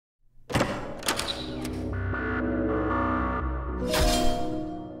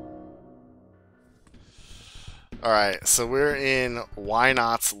Alright, so we're in Why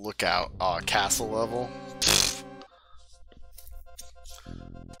Not's Lookout, castle level.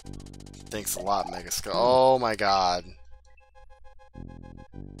 Thanks a lot, Megaskull. Oh my god.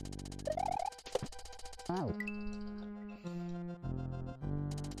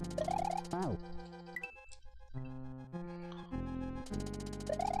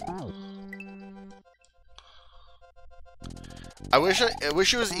 I wish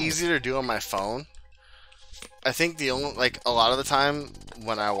it was easier to do on my phone. I think the only, like, a lot of the time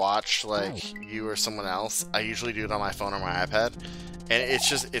when I watch, like, you or someone else, I usually do it on my phone or my iPad, and it's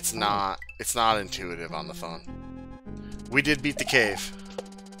just, it's not intuitive on the phone. We did beat the cave.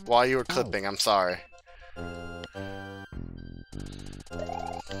 While you were clipping, I'm sorry.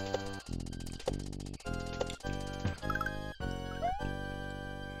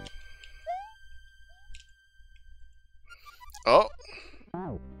 Oh.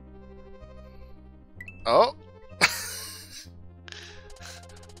 Oh.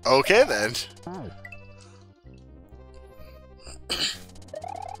 Okay then.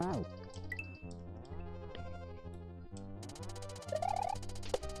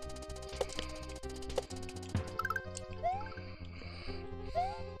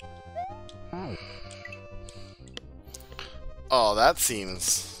 Oh, that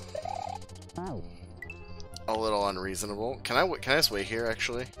seems a little unreasonable. Can I just wait here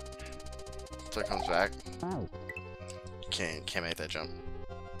actually until it comes back? Can't make that jump.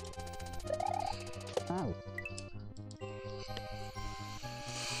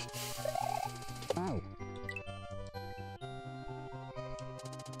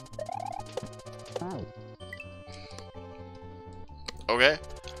 Okay.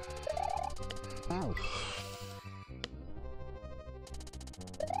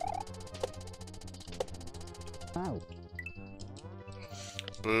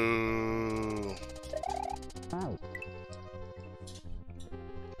 Boo.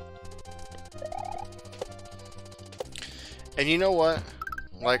 And you know what?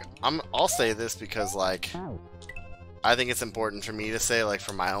 Like, I'll say this because, like, I think it's important for me to say, like,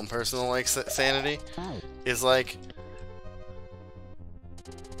 for my own personal, like, sanity, is, like,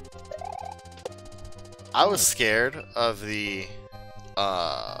 I was scared of the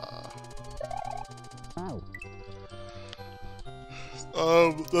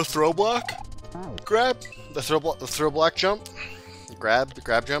throw block grab, the throw block jump, grab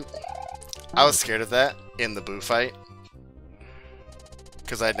jump. I was scared of that in the Boo fight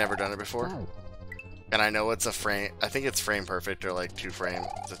because I'd never done it before, and I know it's a frame. I think it's frame perfect or like 2-frame.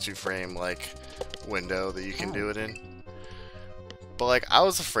 It's a 2-frame like window that you can do it in. But like I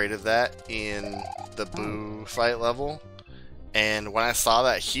was afraid of that in the Boo fight level, and when I saw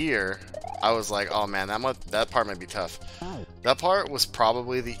that here, I was like, oh man, that part might be tough. That part was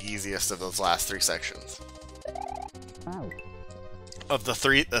probably the easiest of those last 3 sections. Of the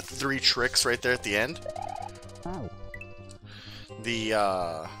three tricks right there at the end. The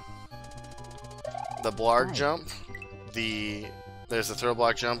blarg jump, there's a throw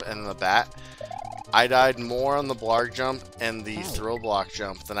block jump, and the bat. I died more on the blarg jump and the throw block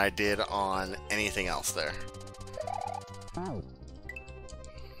jump than I did on anything else there.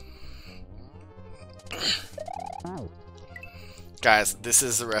 Guys, this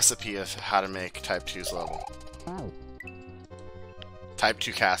is the recipe of how to make Type 2's level. Type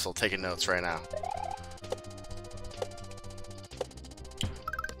 2 castle, taking notes right now.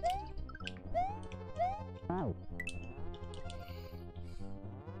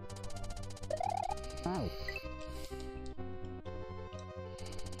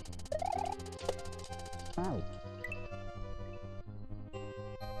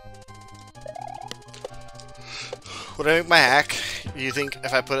 Would I make my hack? Do you think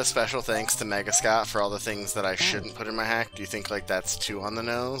if I put a special thanks to Megascott for all the things that I shouldn't put in my hack, do you think like that's too on the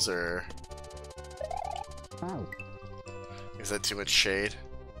nose, or is that too much shade?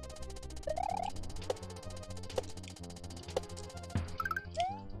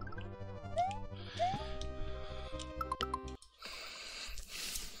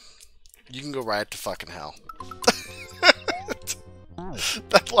 You can go right to fucking hell.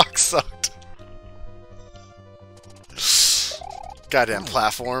 That block sucked. Goddamn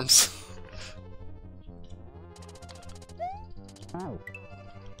platforms.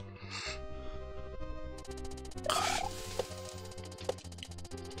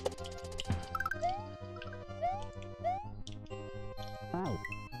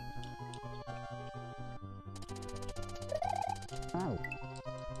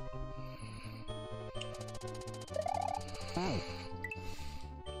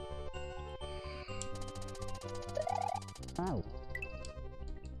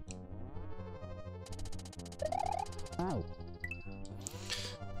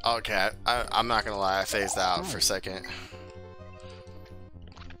 Okay, I'm not gonna lie, I phased out for a second.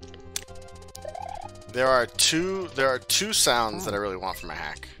 There are two sounds that I really want from a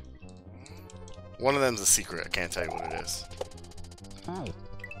hack. One of them's a secret, I can't tell you what it is.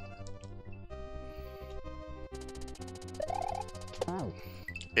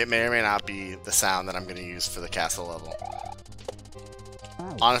 It may or may not be the sound that I'm gonna use for the castle level.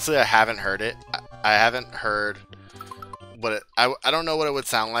 Honestly, I haven't heard it. I haven't heard what it... I don't know what it would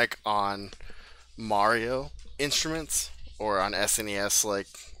sound like on Mario instruments or on SNES like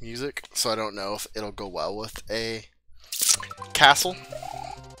music, so I don't know if it'll go well with a castle.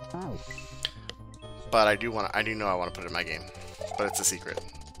 But I do know I want to put it in my game, but it's a secret.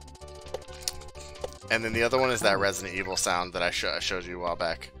 And then the other one is that Resident Evil sound that I showed you a while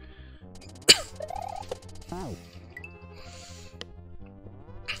back.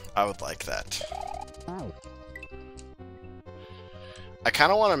 I would like that. I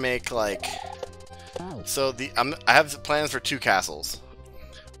kind of want to make like... So I have plans for 2 castles.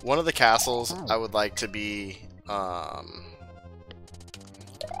 One of the castles I would like to be a...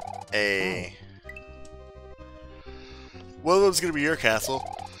 One of them's going to be your castle.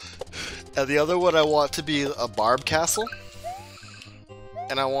 And the other one I want to be a Barb castle.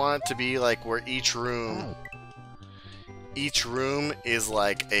 And I want it to be like where each room is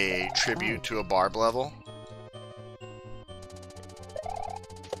like a tribute to a Barb level.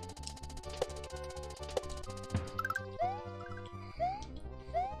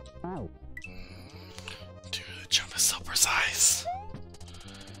 Dude, the jump is so precise.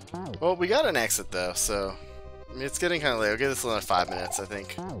 Well, we got an exit though, so I mean, it's getting kind of late. I'll give this another 5 minutes, I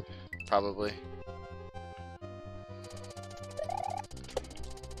think. Probably.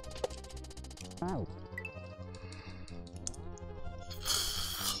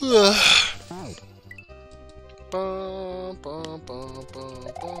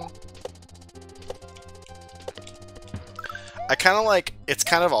 I kind of like, it's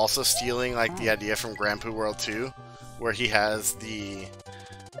kind of also stealing like the idea from Grand Poo World 2, where he has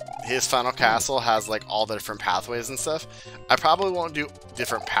his final castle has like all the different pathways and stuff. I probably won't do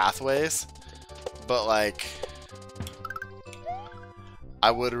different pathways, but like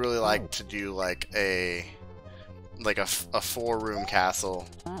I would really like to do like a 4-room castle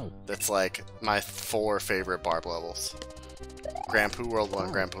that's like my 4 favorite Barb levels. Grand Poo World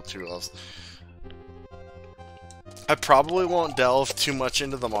 1, Grand Poo 2 levels. I probably won't delve too much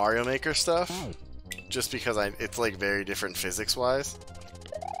into the Mario Maker stuff, just because it's like very different physics-wise.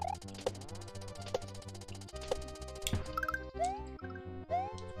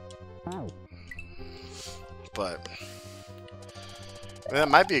 But that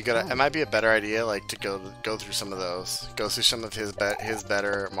might be it might be a better idea, like to go through some of those, go through some of his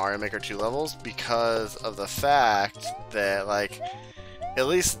better Mario Maker 2 levels, because of the fact that like at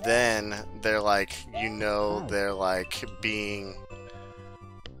least then they're like, you know, they're like being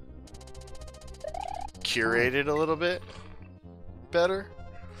curated a little bit better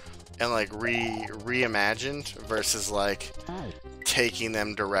and like reimagined versus like taking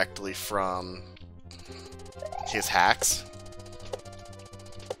them directly from his hacks.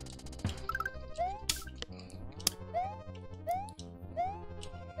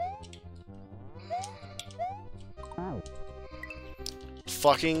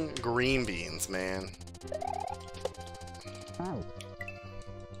 Fucking green beans, man.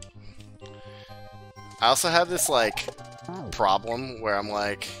 I also have this like problem where I'm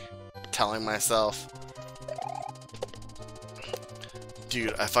like telling myself,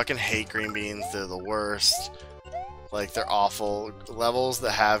 dude, I fucking hate green beans, they're the worst. Like, they're awful. Levels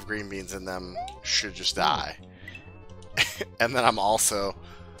that have green beans in them should just die. And then I'm also,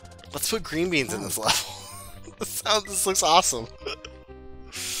 let's put green beans in this level. This looks awesome.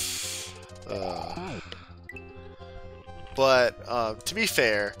 But to be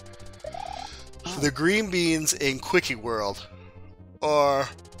fair, the green beans in Quickie World are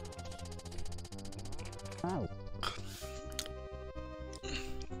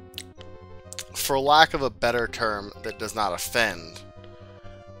for lack of a better term that does not offend,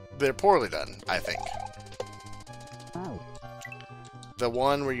 they're poorly done, I think. The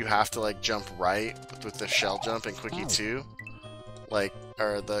one where you have to like jump right with the shell jump in Quickie 2, like,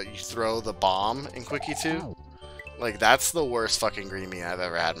 or you throw the bomb in Quickie 2, like that's the worst fucking green bean I've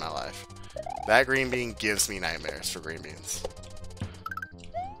ever had in my life. That green bean gives me nightmares for green beans.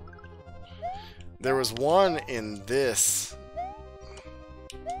 There was one in this.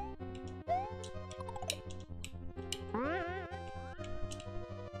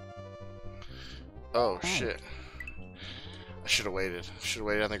 Oh shit. I should have waited. Should have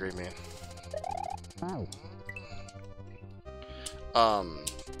waited on the green bean.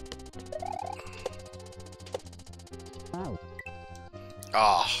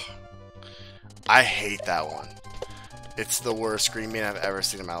 Oh, I hate that one. It's the worst green bean I've ever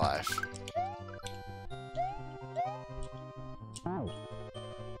seen in my life.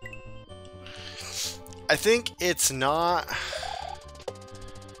 I think it's not...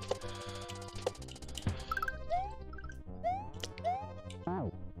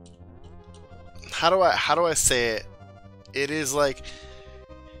 How do I say it? It is like...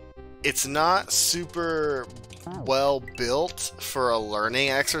 It's not super well built for a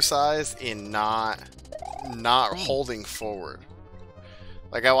learning exercise in not holding forward.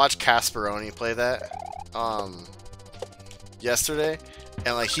 Like, I watched Casperoni play that yesterday,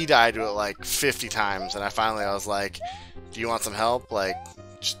 and like he died to it like 50 times, and I was like, do you want some help? Like,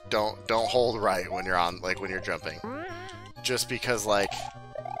 just don't hold right when you're when you're jumping. Just because like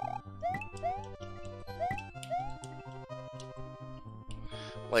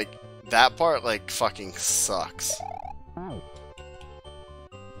that part like fucking sucks.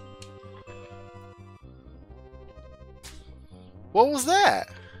 What was that?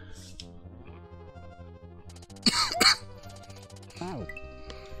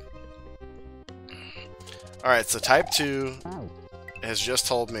 Alright, so type 2 has just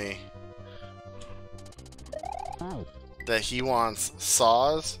told me that he wants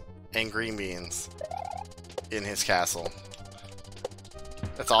saws and green beans in his castle.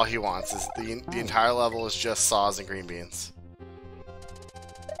 That's all he wants, is the entire level is just saws and green beans.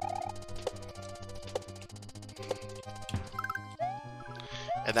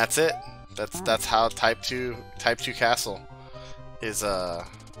 And that's it. That's how type 2 castle is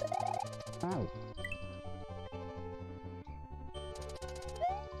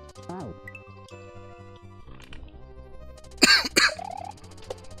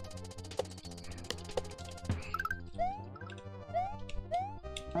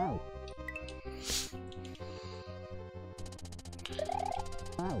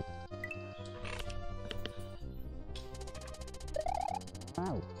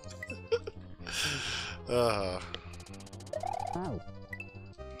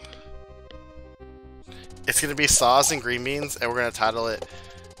it's gonna be saws and green beans, and we're gonna title it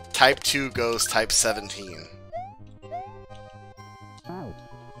Type 2 Goes Type 17.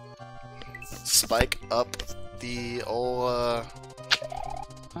 Spike up the old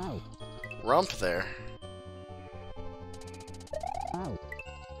rump there.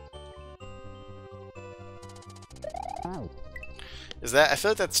 Is that? I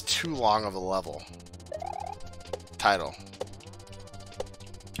feel like that's too long of a level title.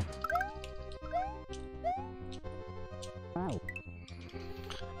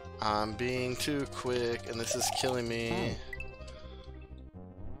 I'm being too quick, and this is killing me.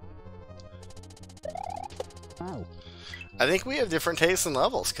 I think we have different tastes in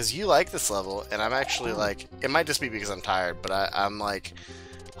levels, because you like this level, and I'm actually like, it might just be because I'm tired, but I'm like,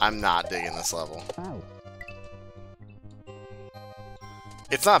 I'm not digging this level.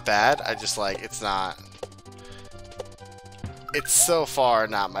 It's not bad, I just like, it's so far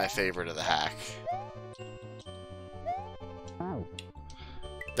not my favorite of the hack.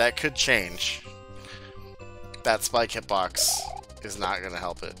 That could change. That spike hitbox is not going to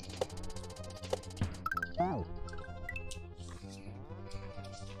help it.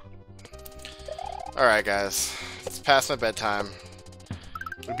 Alright guys, it's past my bedtime.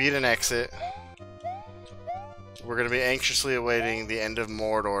 We beat an exit. We're going to be anxiously awaiting the end of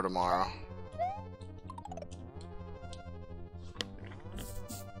Mordor tomorrow.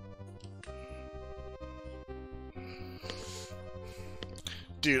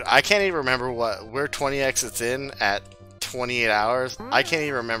 Dude, I can't even remember we're 20 exits in at 28 hours. I can't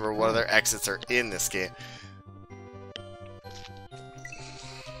even remember what other exits are in this game.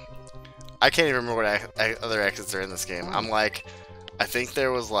 I can't even remember what other exits are in this game. I'm like, I think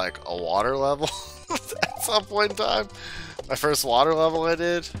there was like a water level at some point in time. My first water level I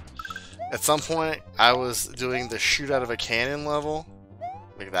did. At some point, I was doing the shoot out of a cannon level.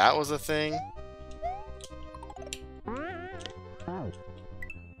 Like, that was a thing.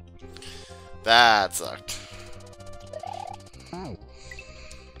 That sucked.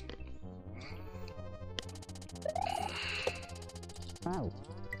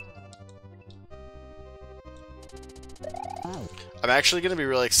 I'm actually going to be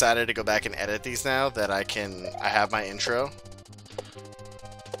really excited to go back and edit these now that I have my intro.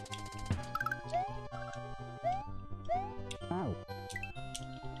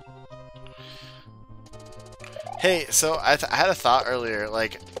 Hey, so I had a thought earlier,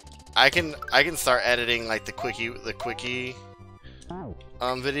 like, I can start editing like the quickie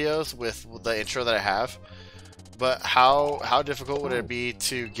videos with the intro that I have, But how difficult would it be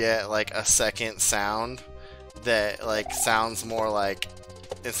to get like a second sound that like sounds more like,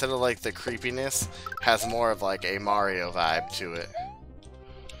 instead of like the creepiness, has more of like a Mario vibe to it?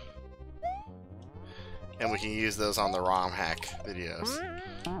 And we can use those on the ROM hack videos.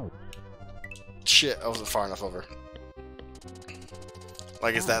 Shit, I wasn't far enough over.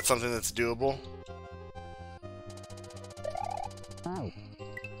 Like, is that something that's doable?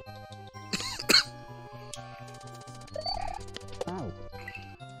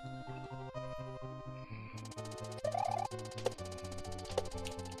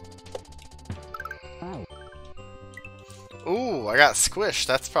 Ooh, I got squished.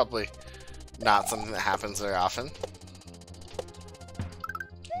 That's probably not something that happens very often.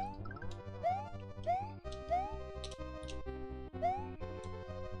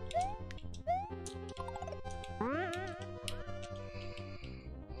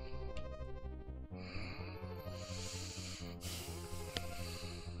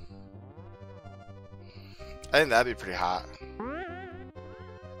 I think that'd be pretty hot.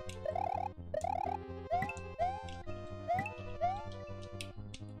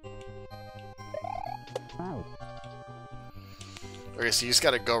 Okay, so you just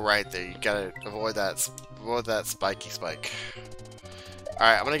gotta go right there. You gotta avoid that spiky spike.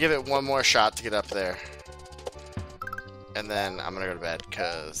 Alright, I'm gonna give it one more shot to get up there. And then I'm gonna go to bed,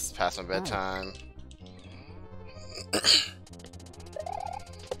 because it's past my bedtime.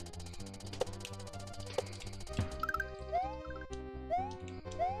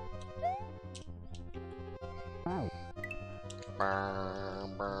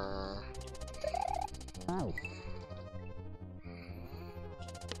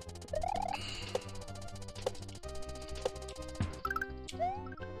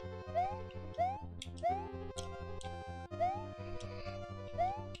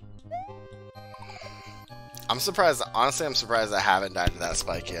 I'm surprised, honestly, I'm surprised I haven't died to that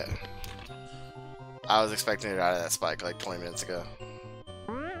spike yet. I was expecting to die to that spike like 20 minutes ago.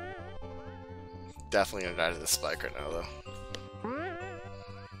 Definitely gonna die to this spike right now, though.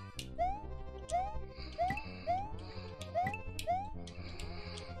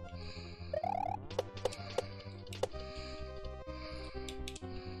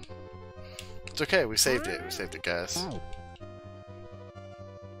 It's okay, we saved it. We saved it, guys.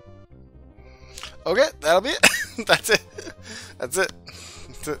 Okay, that'll be it. That's it. That's it.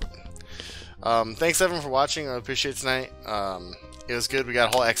 That's it. Thanks everyone for watching. I appreciate tonight. It was good. We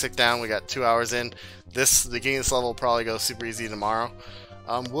got a whole exit down. We got 2 hours in. The beginning of this level will probably go super easy tomorrow.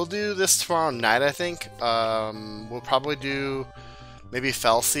 We'll do this tomorrow night, I think. We'll probably do maybe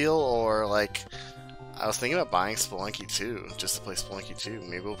Fell Seal, or like, I was thinking about buying Spelunky 2 just to play Spelunky 2.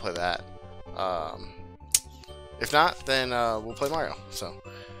 Maybe we'll play that. If not, then we'll play Mario. So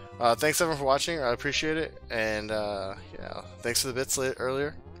thanks everyone for watching. I appreciate it. And yeah, thanks for the bits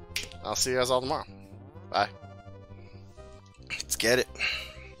earlier. I'll see you guys all tomorrow. Bye. Let's get it.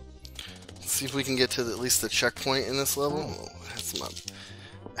 Let's see if we can get to at least the checkpoint in this level. Oh,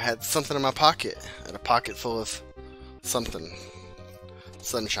 I had something in my pocket. I had a pocket full of something.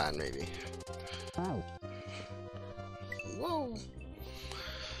 Sunshine, maybe. Whoa.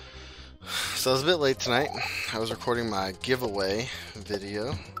 So I was a bit late tonight. I was recording my giveaway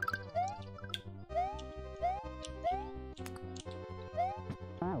video.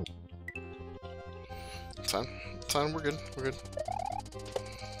 It's fine. It's fine. We're good. We're good.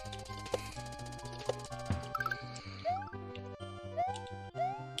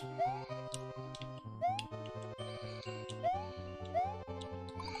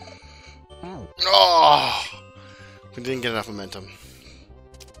 Oh! We didn't get enough momentum.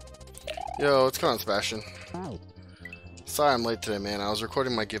 Yo, what's going on, Sebastian? Sorry I'm late today, man. I was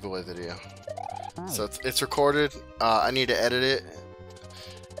recording my giveaway video. So it's recorded. I need to edit it.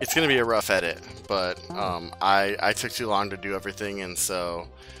 It's gonna be a rough edit, but I took too long to do everything, and so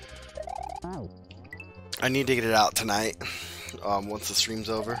I need to get it out tonight once the stream's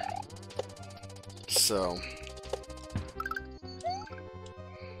over. So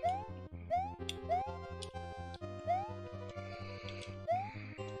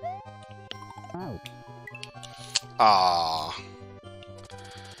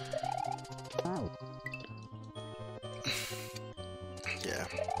yeah.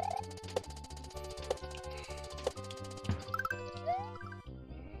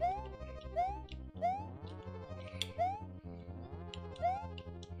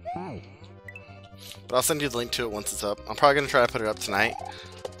 But I'll send you the link to it once it's up. I'm probably going to try to put it up tonight.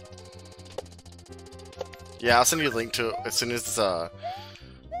 Yeah, I'll send you the link to it as soon as I'm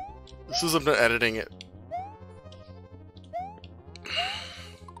done editing it.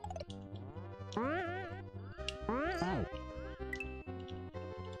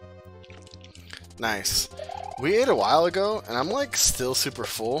 Nice. We ate a while ago, and I'm like still super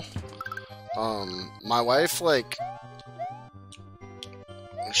full. My wife, like,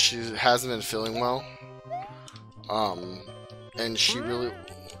 she hasn't been feeling well. And she really...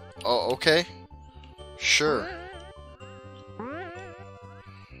 Oh, okay. Sure.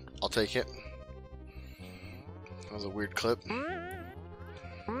 I'll take it. That was a weird clip.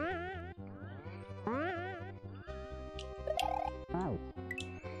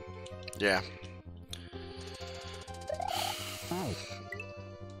 Yeah.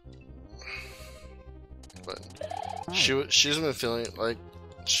 But she hasn't been feeling like...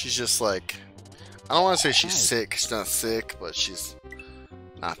 She's just like... I don't want to say she's sick. She's not sick, but she's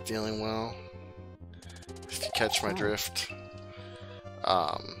not feeling well. If you catch my drift.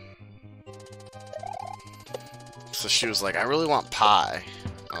 So she was like, I really want pie.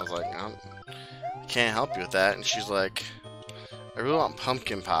 I was like, I can't help you with that. And she's like, I really want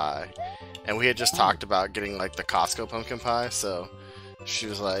pumpkin pie. And we had just talked about getting like the Costco pumpkin pie. So she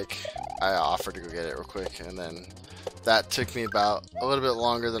was like, I offered to go get it real quick. And then that took me about a little bit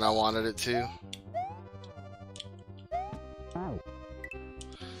longer than I wanted it to.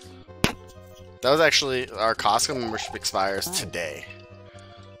 That was actually, our Costco membership expires today.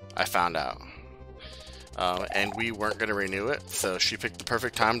 I found out. And we weren't going to renew it, so she picked the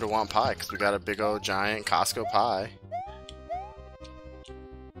perfect time to want pie, because we got a big old giant Costco pie.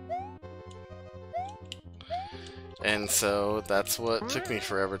 And so that's what took me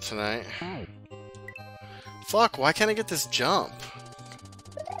forever tonight. Fuck, why can't I get this jump?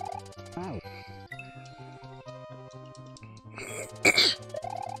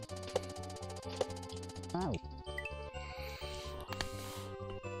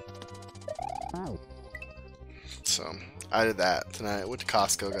 So, I did that tonight. Went to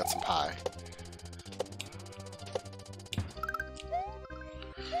Costco, got some pie.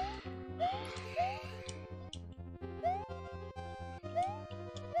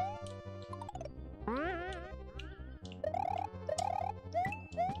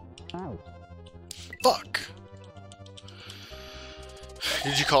 Fuck!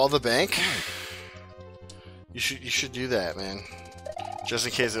 Did you call the bank? You should do that, man. Just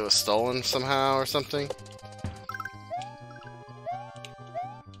in case it was stolen somehow or something.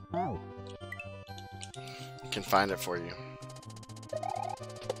 Can find it for you.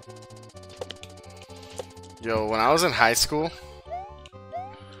 Yo, when I was in high school,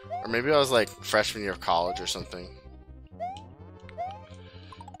 or maybe I was like freshman year of college or something,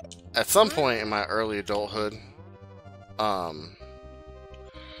 at some point in my early adulthood,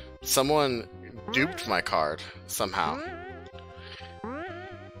 someone duped my card somehow.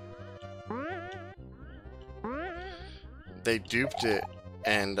 They duped it,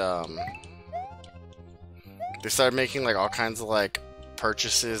 and they started making like all kinds of like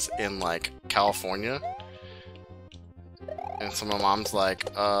purchases in like California. And so my mom's like,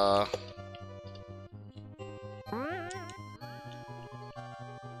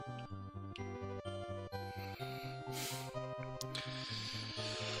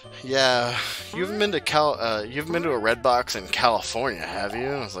 yeah, you haven't been to a Redbox in California, have you?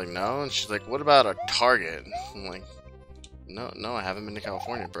 I was like, no. And she's like, what about a Target? I'm like, no, I haven't been to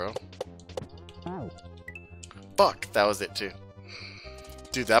California, bro. Fuck, that was it too.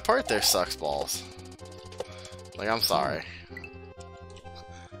 Dude, that part there sucks balls. Like, I'm sorry.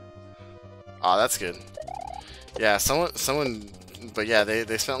 Oh, that's good. Yeah, someone, but yeah,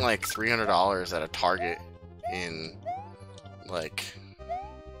 they spent like $300 at a Target in, like,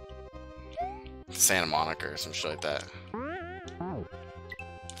 Santa Monica or some shit like that.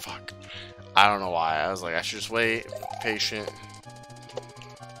 Fuck. I don't know why. I was like, I should just wait, patient.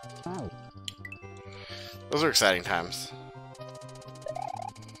 Those are exciting times.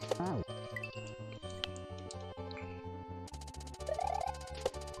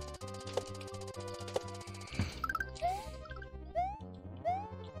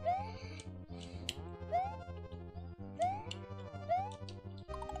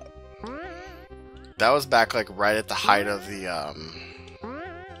 That was back like right at the height of the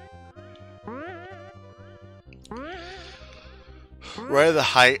right at the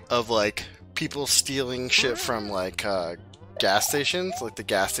height of like people stealing shit from like gas stations, like the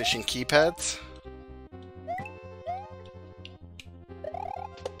gas station keypads.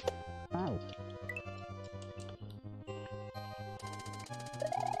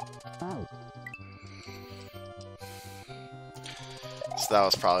 So that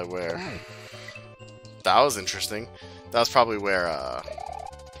was probably where... That was interesting. That was probably where I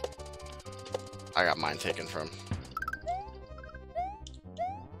got mine taken from.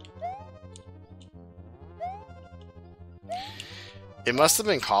 It must have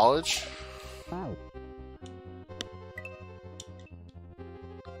been college.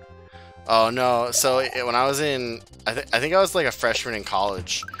 Oh no! So when I was in, I think I was like a freshman in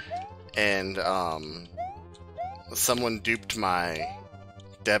college, and someone duped my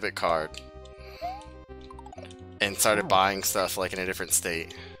debit card and started buying stuff like in a different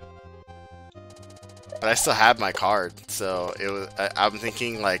state. But I still had my card, so it was. I'm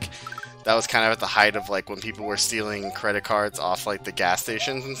thinking like that was kind of at the height of like when people were stealing credit cards off like the gas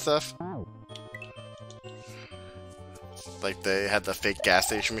stations and stuff. Like they had the fake gas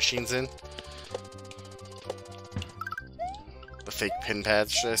station machines in. The fake pin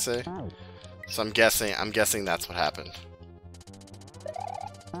pads, should I say? So I'm guessing that's what happened.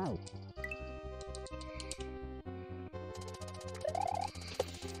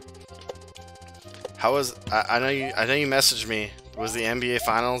 How was I know you messaged me. Was the NBA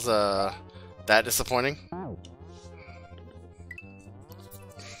Finals that disappointing?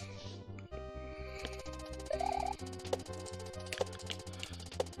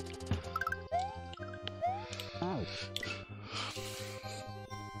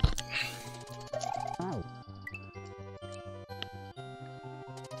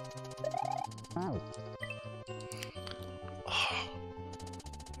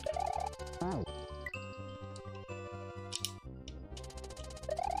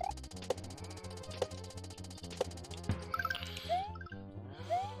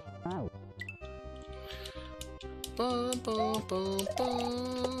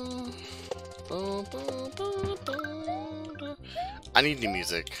 I need new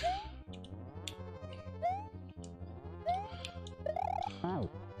music.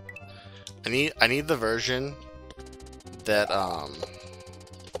 I need the version that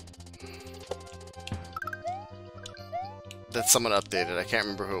that someone updated. I can't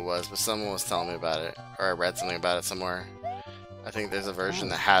remember who it was, but someone was telling me about it, or I read something about it somewhere. I think there's a version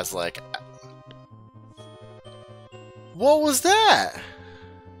that has like... What was that?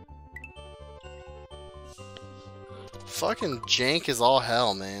 Fucking jank is all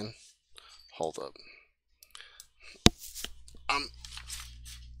hell, man. Hold up. I'm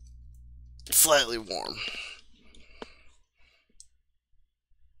slightly warm.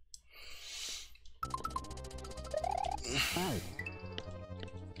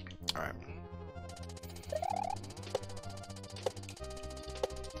 Alright.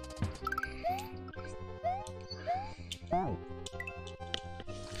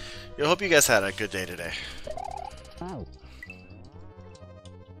 I hope you guys had a good day today.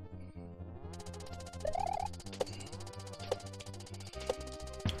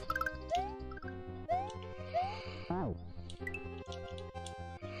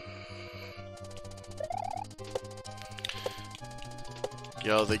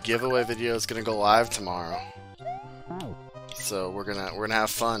 Yo, the giveaway video is gonna go live tomorrow, so we're gonna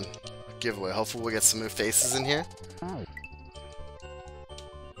have fun. Giveaway. Hopefully, we'll get some new faces in here.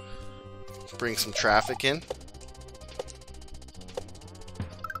 Bring some traffic in.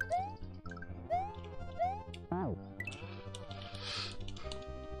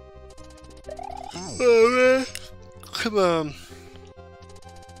 Oh man, come on.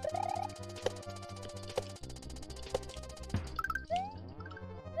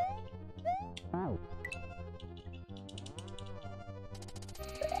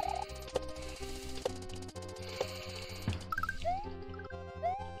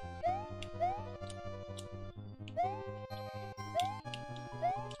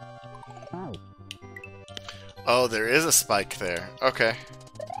 Oh, there is a spike there. Okay.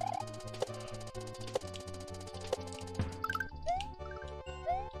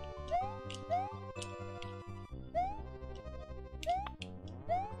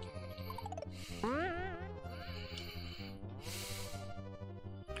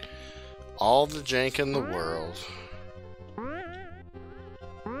 All the jank in the world.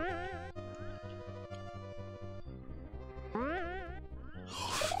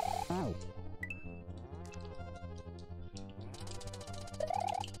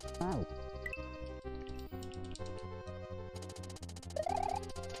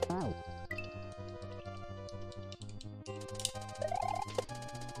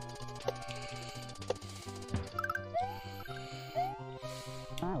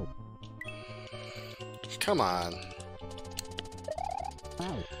 Come on.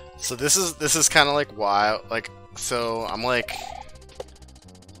 So this is kind of like why, like, so I'm like,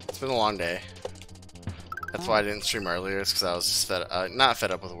 it's been a long day. That's why I didn't stream earlier, because I was just not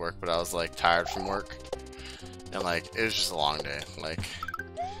fed up with work, but I was like tired from work, and like it was just a long day. Like,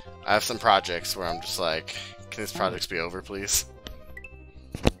 I have some projects where I'm just like, can these projects be over, please?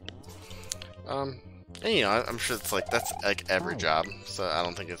 And you know, I'm sure it's like that's like every job, so I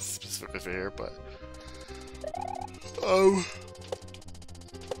don't think it's specifically for here, but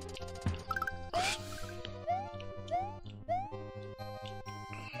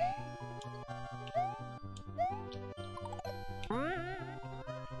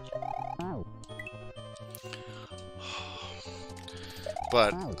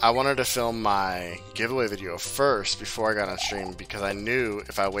But I wanted to film my giveaway video first before I got on stream because I knew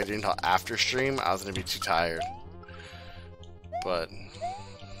if I waited until after stream, I was going to be too tired. But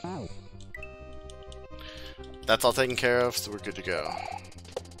that's all taken care of, so we're good to go.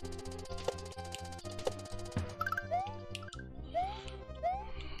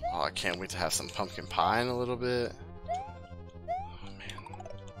 Oh, I can't wait to have some pumpkin pie in a little bit.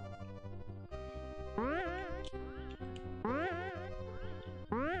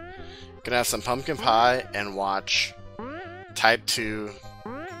 Gonna have some pumpkin pie and watch Type 2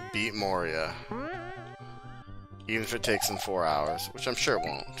 beat Moria. Even if it takes them 4 hours, which I'm sure it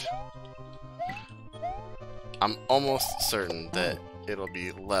won't. I'm almost certain that it'll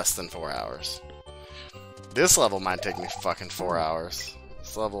be less than 4 hours. This level might take me fucking 4 hours.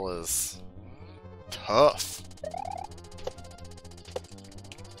 This level is tough.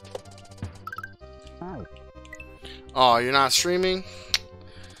 Oh, you're not streaming?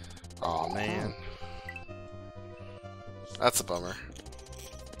 Oh man, that's a bummer.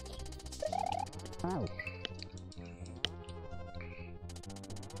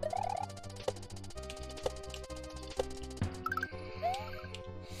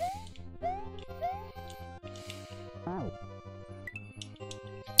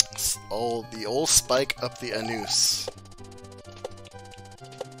 The old spike up the anus.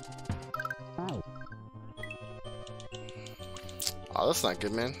 Oh, that's not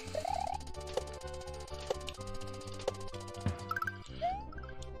good, man.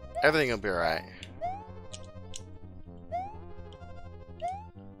 Everything will be alright.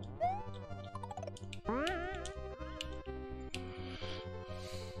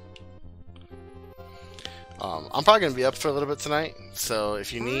 I'm probably gonna be up for a little bit tonight, so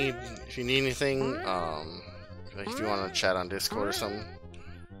if you need anything, like if you want to chat on Discord or something,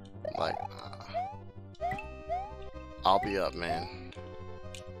 like, I'll be up, man.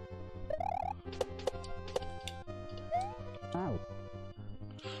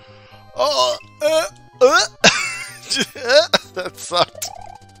 Oh, that sucked.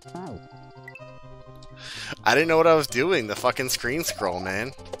 I didn't know what I was doing. The fucking screen scroll,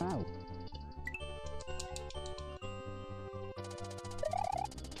 man.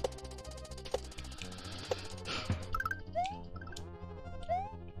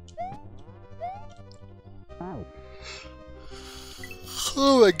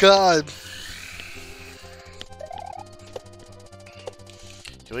 Oh my god.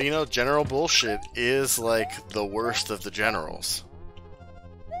 Well, you know, general bullshit is like the worst of the generals.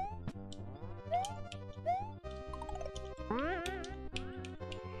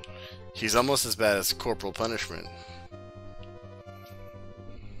 He's almost as bad as corporal punishment.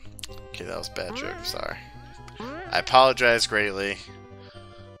 Okay, that was a bad joke, I'm sorry. I apologize greatly.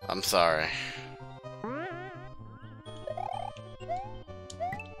 I'm sorry.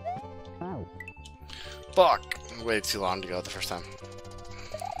 Fuck! I waited too long to go the first time.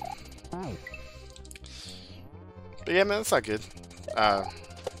 But yeah, man, that's not good.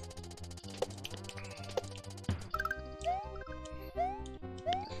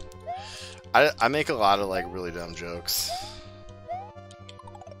 I make a lot of like really dumb jokes.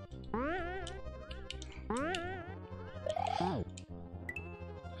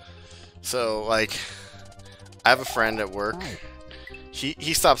 So like, I have a friend at work.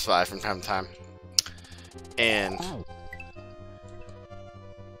 He stops by from time to time, and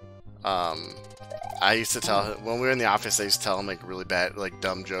I used to tell him when we were in the office. I used to tell him like really bad, like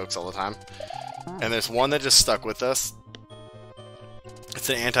dumb jokes all the time. And there's one that just stuck with us. It's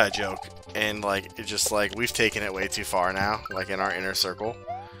an anti-joke, and like it just like we've taken it way too far now, like in our inner circle.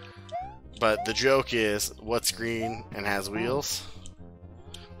 But the joke is, what's green and has wheels?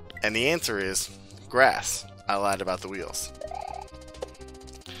 And the answer is grass. I lied about the wheels.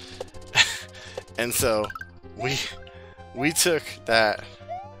 And so we took that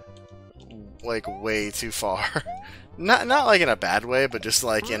like way too far. not like in a bad way, but just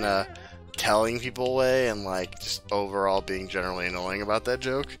like in a telling people way, and like just overall being generally annoying about that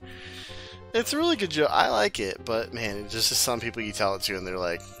joke. It's a really good joke. I like it, but man, it's just some people you tell it to and they're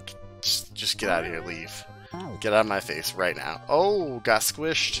like, just get out of here, leave. Get out of my face right now. Oh, got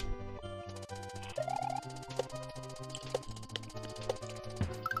squished.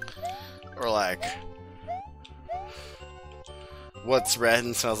 Or like, what's red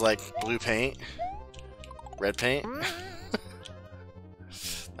and smells like blue paint? Red paint?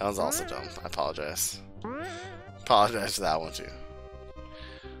 That was also dumb. I apologize. Apologize for that one too.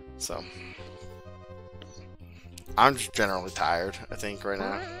 So, I'm just generally tired, I think, right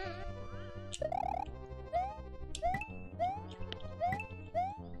now.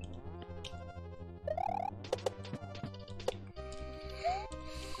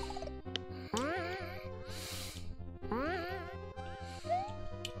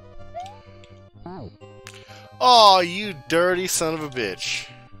 Oh, you dirty son of a bitch.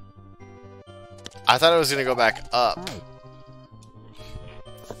 I thought I was gonna go back up.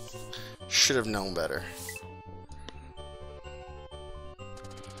 Should have known better.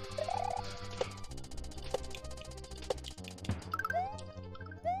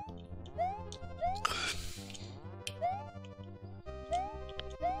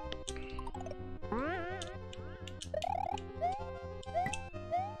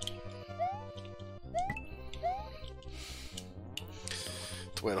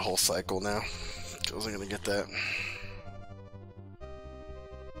 Wait a whole cycle now. I wasn't gonna get that.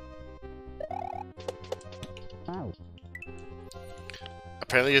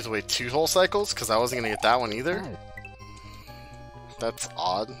 Apparently you have to wait 2 whole cycles because I wasn't gonna get that one either. That's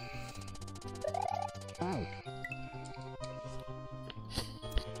odd.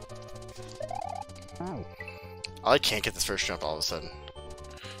 I can't get this first jump all of a sudden.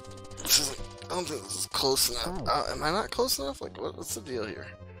 This is like, I don't think this is close enough. Am I not close enough? Like, what's the deal here?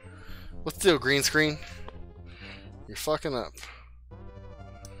 What's the deal, green screen? You're fucking up.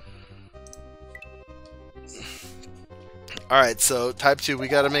 Alright, so type 2, we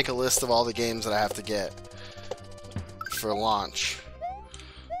gotta make a list of all the games that I have to get for launch.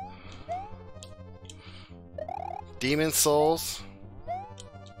 Demon Souls.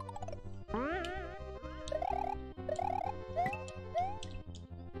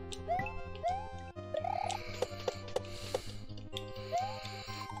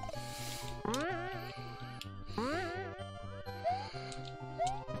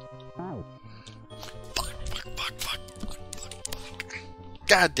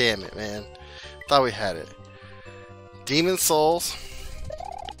 God damn it, man. Thought we had it. Demon Souls.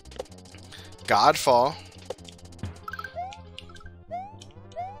 Godfall.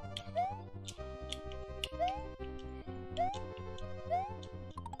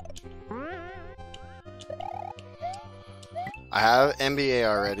 I have NBA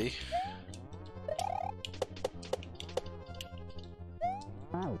already.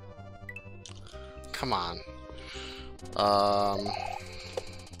 Come on.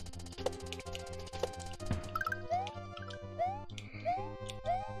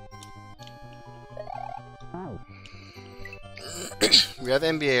 We have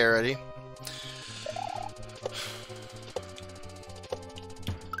NBA already.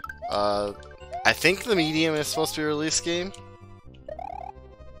 I think the medium is supposed to be a release game.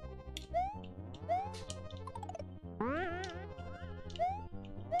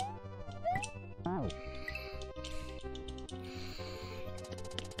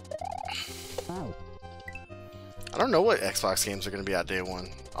 I don't know what Xbox games are going to be out day 1.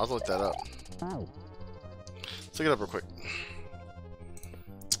 I'll look that up. Let's look it up real quick.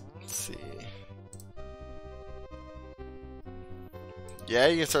 Let's see. Yeah,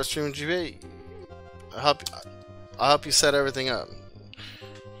 you can start streaming GBA. I'll help you set everything up.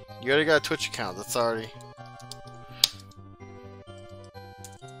 You already got a Twitch account. That's already.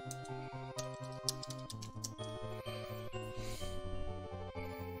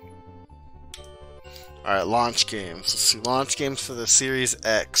 Alright, launch games. Let's see, launch games for the Series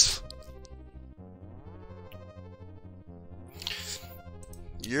X.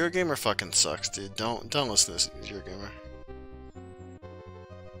 Eurogamer fucking sucks, dude. Don't listen to this Eurogamer.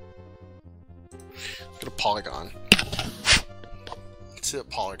 Go to Polygon. Let's see what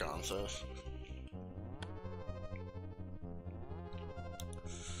Polygon says.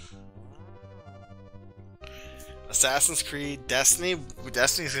 Assassin's Creed, Destiny.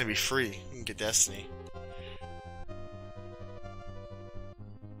 Destiny's gonna be free. You can get Destiny.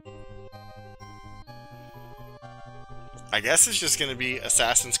 I guess it's just gonna be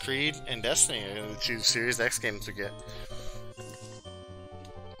Assassin's Creed and Destiny are the 2 Series X games to get.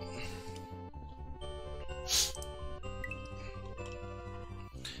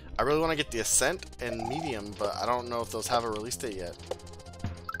 I really want to get the Ascent and Medium, but I don't know if those have a release date yet.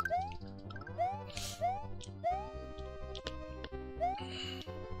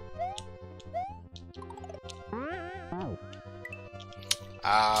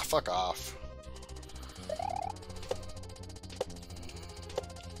 Ah, fuck off.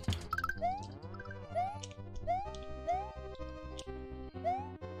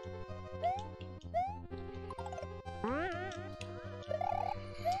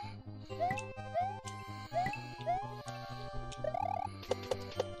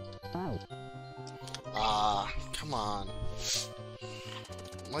 Ah, come on.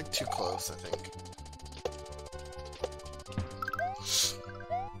 I'm like too close, I think.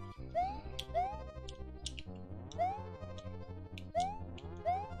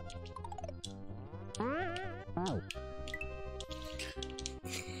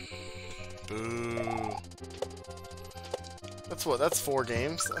 Boo. That's what? That's 4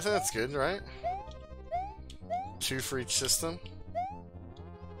 games. I think that's good, right? 2 for each system.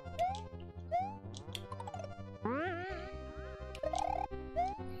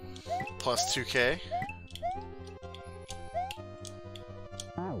 Plus 2K.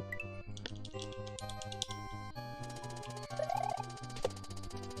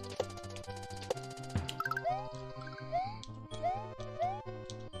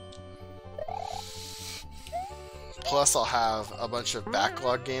 Plus, I'll have a bunch of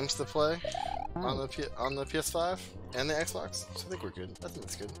backlog games to play on the PS5 and the Xbox. So I think we're good. I think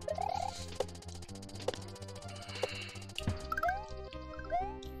that's good.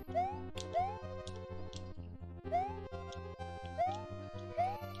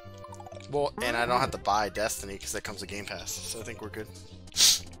 Well, and I don't have to buy Destiny because that comes with Game Pass. So I think we're good.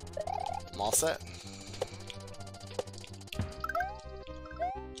 I'm all set.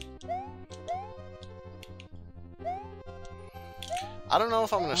 I don't know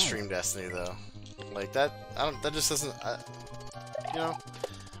if I'm gonna stream Destiny though. Like that, that just doesn't. You know,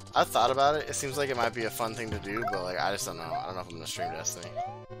 I thought about it. It seems like it might be a fun thing to do, but like I just don't know. I don't know if I'm gonna stream Destiny.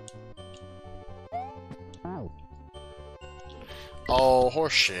 Oh,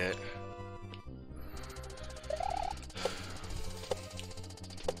 horse shit.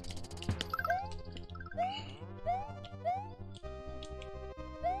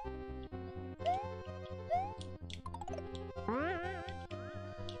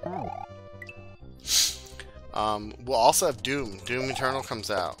 We'll also have Doom. Doom Eternal comes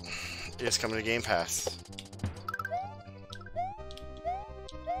out. It's coming to Game Pass.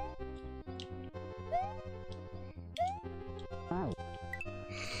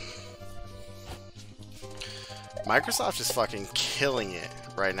 Microsoft is fucking killing it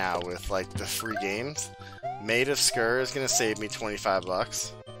right now with like the free games. Maid of Skur is gonna save me 25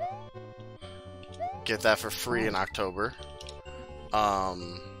 bucks. Get that for free in October.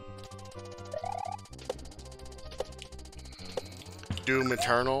 Doom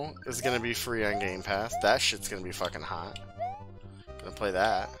Eternal is gonna be free on Game Pass. That shit's gonna be fucking hot. Gonna play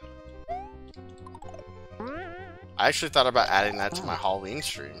that. I actually thought about adding that to my Halloween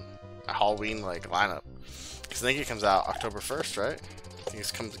stream. My Halloween like lineup. Cause I think it comes out October 1st, right? I think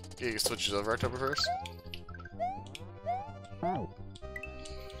it switches over October 1st.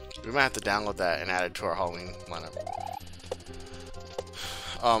 We might have to download that and add it to our Halloween lineup.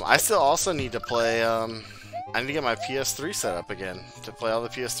 I still also need to play I need to get my PS3 set up again to play all the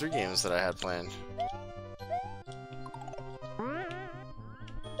PS3 games that I had planned.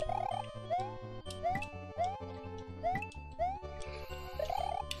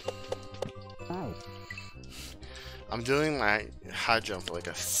 I'm doing my high jump like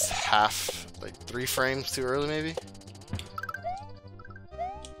a half, like 3 frames too early maybe.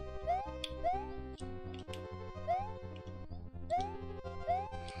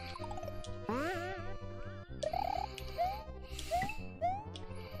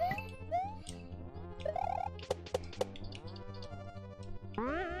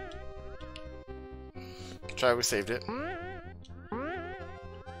 Try, we saved it.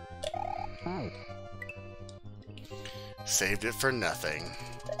 Saved it for nothing.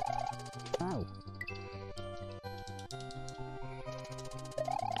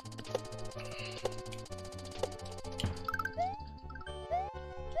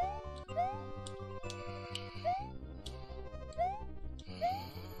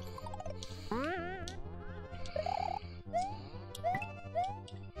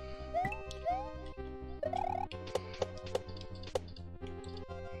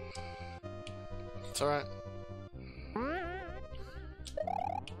 It's alright.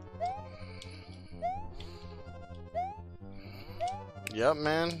 Yep,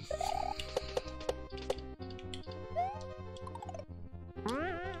 man.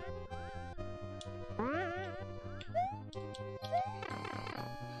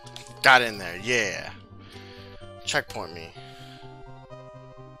 Got in there, yeah. Checkpoint me.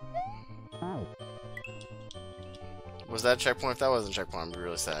 Was that checkpoint? If that wasn't checkpoint, I'd be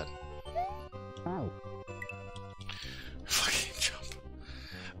really sad. Fucking jump.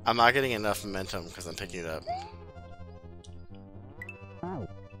 I'm not getting enough momentum because I'm picking it up.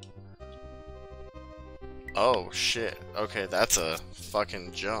 Oh shit. Okay, that's a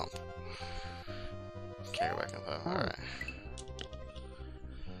fucking jump. Can't go back up though. Alright.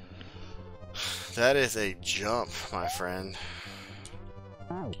 That is a jump, my friend.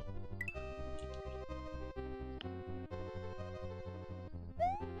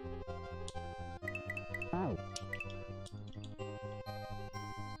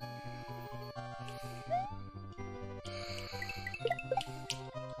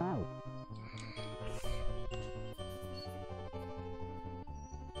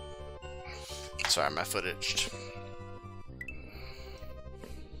 Sorry, my footage.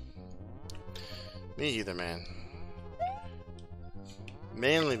 Me either, man.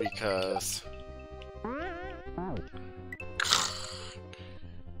 Mainly because...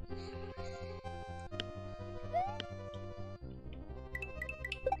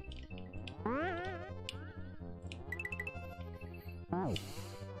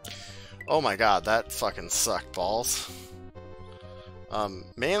 Oh my god, that fucking sucked balls.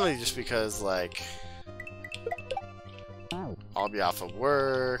 Mainly just because, like, I'll be off of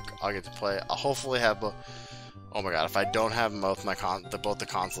work, I'll get to play, I'll hopefully have both. Oh my god, if I don't have both both the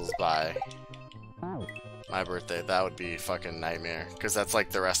consoles by my birthday, that would be fucking nightmare. Because that's like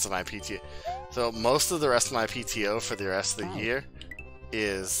the rest of my PTO. So most of the rest of my PTO for the rest of the year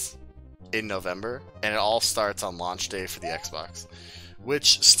is in November, and it all starts on launch day for the Xbox,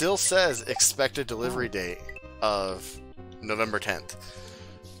 which still says expected delivery date of November 10th.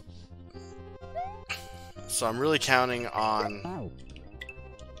 So I'm really counting on...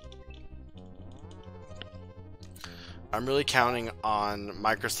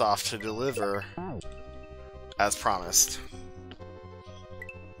 Microsoft to deliver as promised.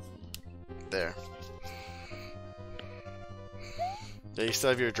 There. Yeah, you still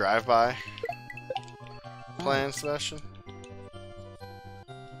have your drive-by plan, Sebastian?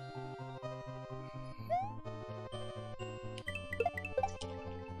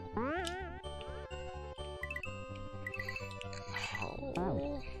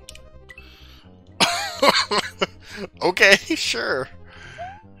 Oh. Okay, sure.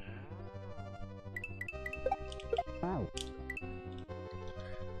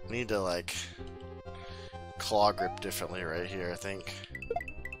 Need to, like, claw grip differently right here, I think.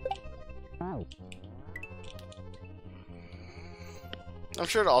 I'm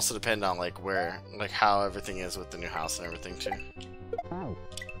sure it'll also depend on, like, how everything is with the new house and everything, too.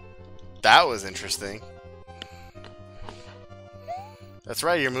 That was interesting. That's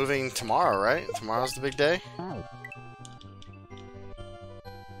right, you're moving tomorrow, right? Tomorrow's the big day?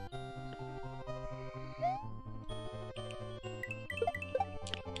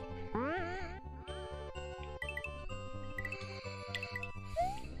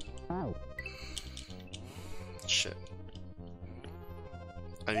 Shit.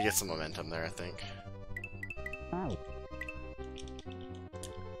 I need to get some momentum there, I think.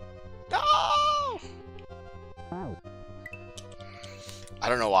 No! I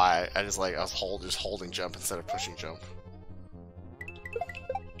don't know why. I was holding jump instead of pushing jump.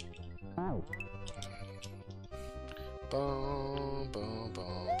 Boom, boom, boom,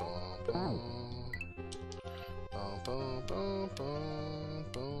 boom, boom. Boom, boom, boom, boom,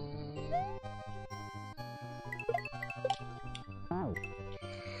 boom.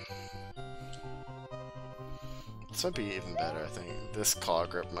 This might be even better, I think. This claw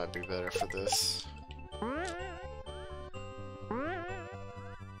grip might be better for this.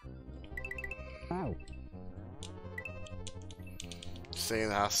 Staying in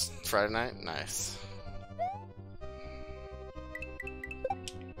the house Friday night? Nice.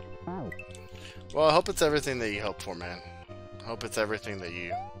 Well, I hope it's everything that you hope for, man. I hope it's everything that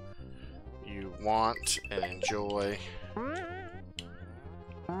you want and enjoy. I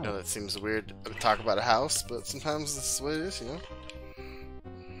know that seems weird to talk about a house, but sometimes this is the way it is, you know?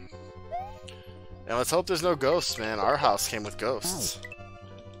 And let's hope there's no ghosts, man. Our house came with ghosts.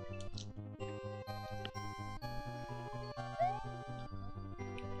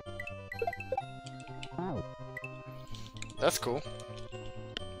 That's cool.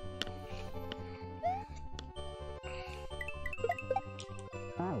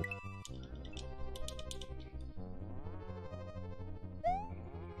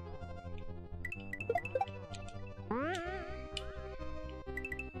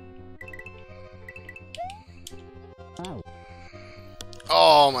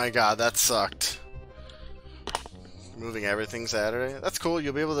 Oh my god, that sucked. Moving everything Saturday? That's cool,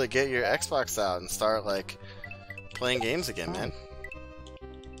 you'll be able to get your Xbox out and start, like, playing games again, man.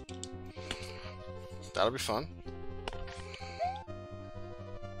 That'll be fun.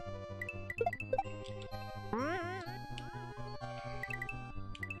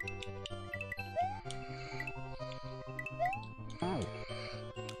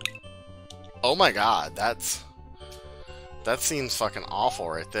 Oh my god, that seems fucking awful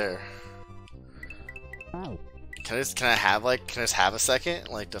right there. Can I just have a second,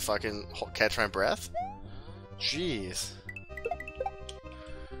 like, to fucking catch my breath? Jeez.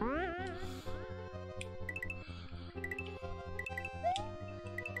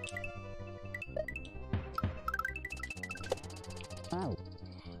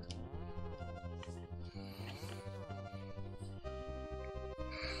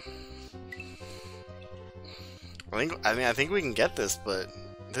 I think we can get this, but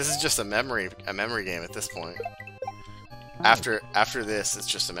this is just a memory game at this point. After this, it's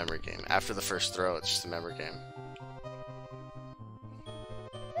just a memory game. After the first throw, it's just a memory game.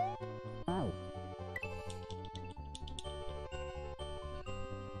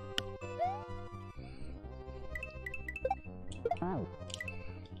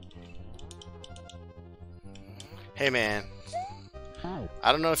 Hey man,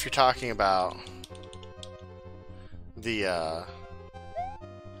 I don't know if you're talking about the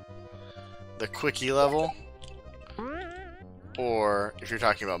quickie level, or if you're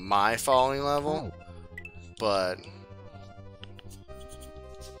talking about my falling level, but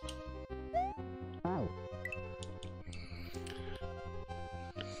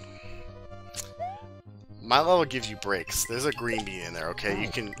my level gives you breaks. There's a green bean in there, okay? You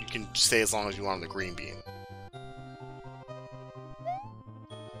can stay as long as you want on the green bean.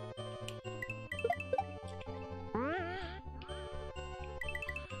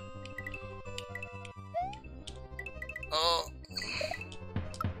 Oh.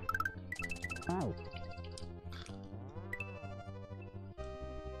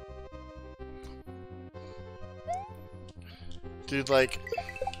 Dude, like,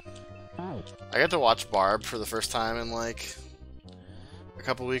 I got to watch Barb for the first time in like a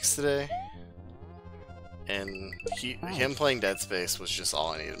couple weeks today, and him playing Dead Space was just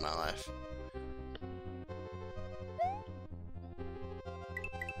all I needed in my life.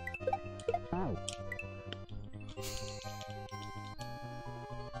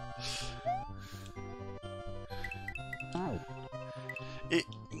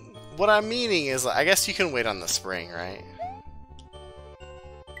 What I'm meaning is, I guess you can wait on the spring, right?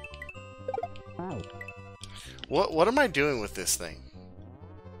 What am I doing with this thing?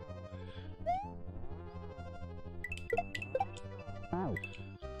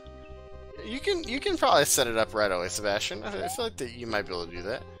 You can probably set it up right away, Sebastian. I feel like that you might be able to do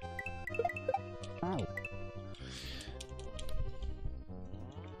that.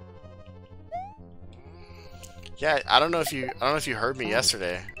 Yeah, I don't know if you heard me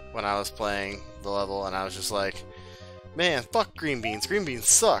yesterday when I was playing the level, and I was just like, man, fuck green beans. Green beans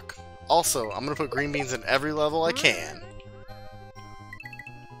suck. Also, I'm gonna put green beans in every level I can.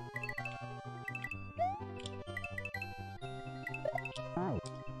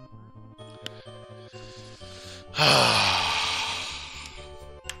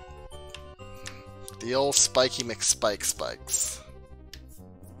 The old Spiky McSpike spikes.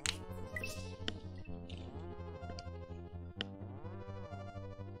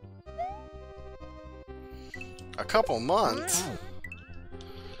 A couple months?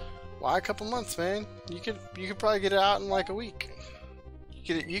 Why a couple months, man? You could probably get it out in like a week.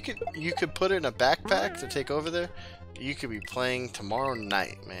 You could put it in a backpack to take over there. You could be playing tomorrow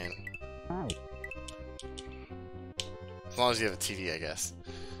night, man. As long as you have a TV, I guess.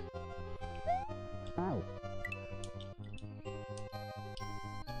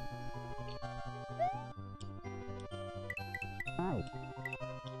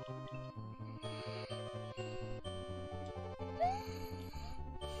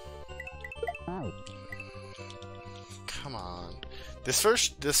 Come on. This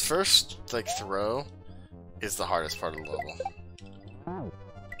first like throw is the hardest part of the level.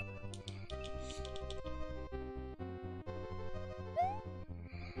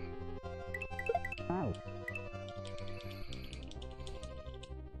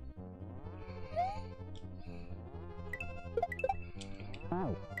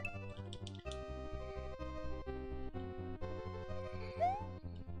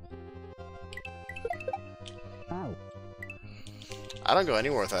 I don't go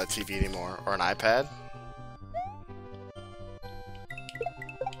anywhere without a TV anymore, or an iPad.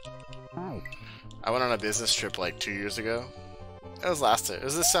 I went on a business trip like 2 years ago. It was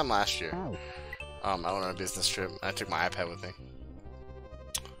this time last year. I went on a business trip. I took my iPad with me.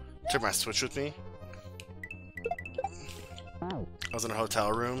 Took my Switch with me. I was in a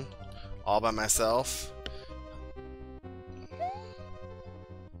hotel room, all by myself.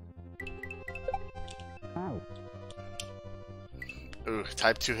 Ooh,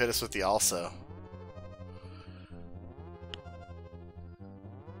 Type 2 hit us with the also.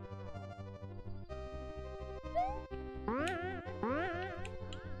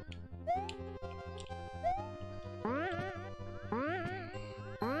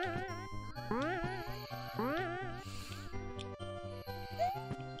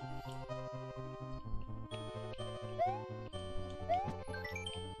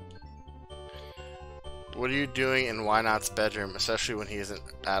 What are you doing in Why Not's bedroom, especially when he isn't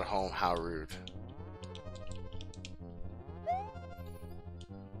at home? How rude.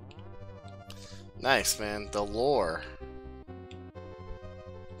 Nice, man. The lore.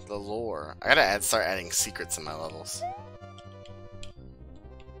 The lore. I gotta start adding secrets in my levels.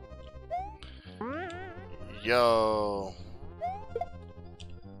 Yo.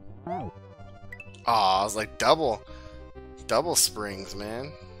 Oh, I was like double springs,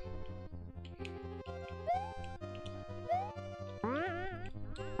 man.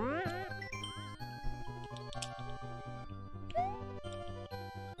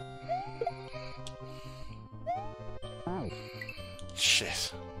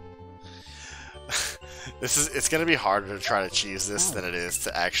 Shit. It's gonna be harder to try to cheese this than it is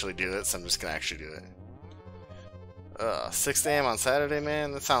to actually do it, so I'm just gonna actually do it. 6 a.m. on Saturday,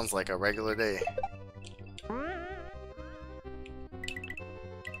 man? That sounds like a regular day.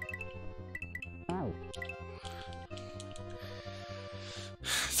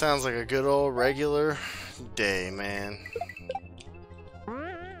 Sounds like a good old regular day, man.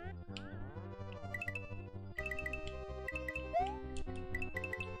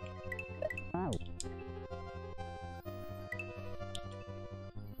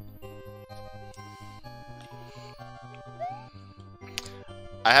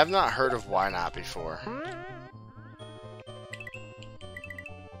 I have not heard of Why Not before.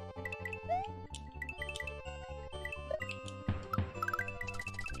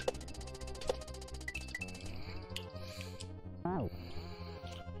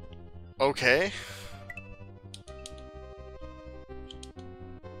 Okay.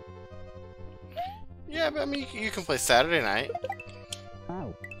 Yeah, but I mean, you can play Saturday night.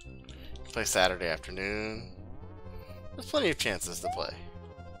 Play Saturday afternoon. There's plenty of chances to play.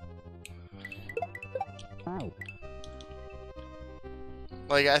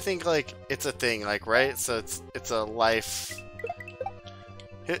 Like, I think, like, it's a thing, like, right? So it's a life...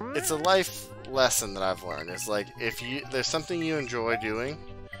 It's a life lesson that I've learned. It's like, if there's something you enjoy doing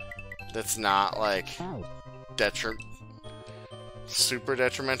that's not, like, super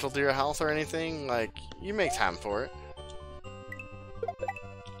detrimental to your health or anything, like, you make time for it.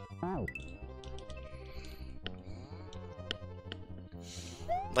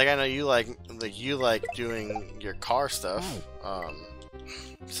 Like, I know you like doing your car stuff.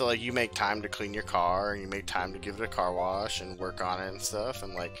 So, like, you make time to clean your car, and you make time to give it a car wash and work on it and stuff,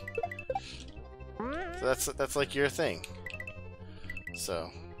 and, like, so that's like your thing. So,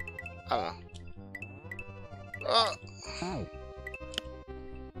 I don't know.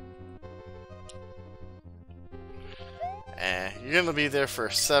 You're gonna be there for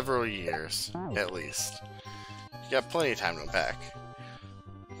several years, at least. You got plenty of time to unpack.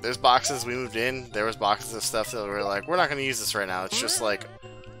 There's boxes we moved in, there was boxes of stuff that were like, we're not gonna use this right now, it's just like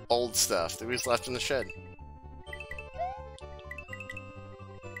old stuff that we just left in the shed.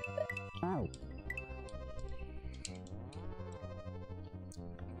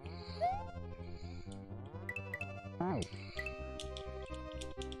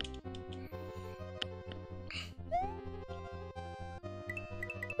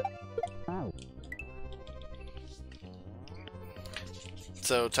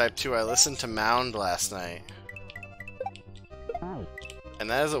 So, type 2, I listened to Mound last night. And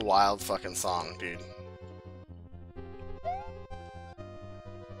that is a wild fucking song, dude.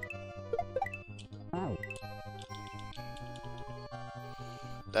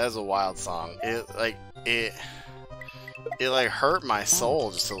 That is a wild song. It like hurt my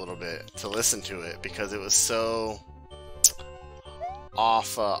soul just a little bit to listen to it because it was so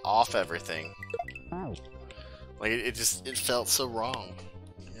off everything. Like it felt so wrong.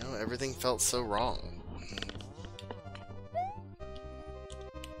 You know, everything felt so wrong.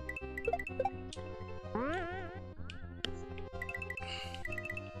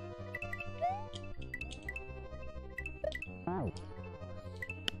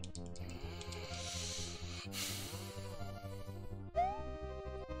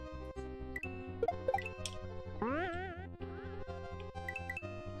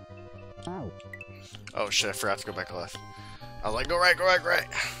 Oh shit, I forgot to go back left. I was like, go right, right.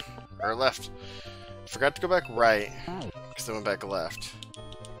 Or left. Forgot to go back right, because I went back left.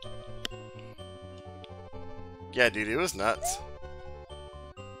 Yeah, dude, it was nuts.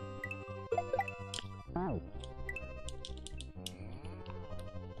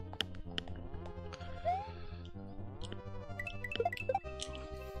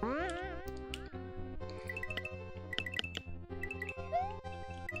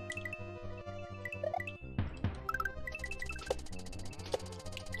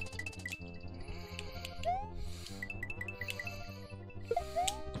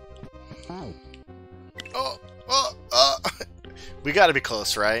 We gotta be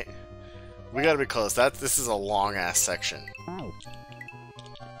close, right? We gotta be close. This is a long ass section.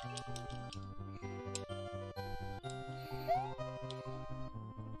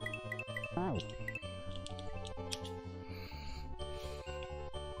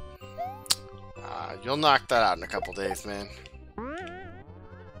 You'll knock that out in a couple days, man.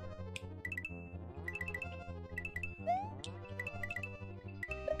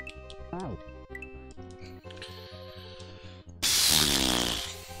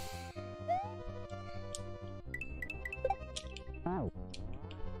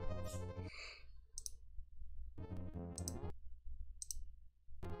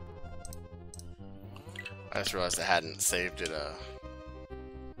 I just realized I hadn't saved it,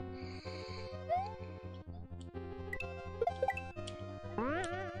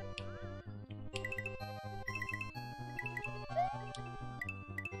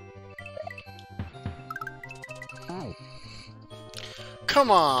 Come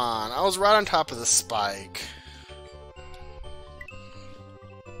on! I was right on top of the spike.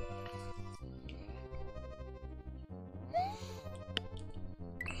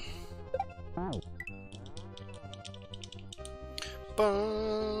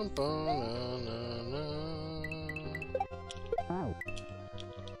 Bum, bum, na, na, na.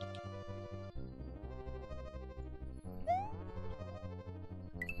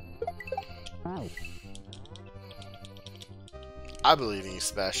 I believe in you,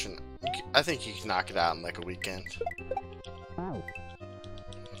 Sebastian. I think you can knock it out in like a weekend.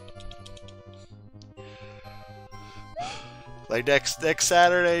 Like next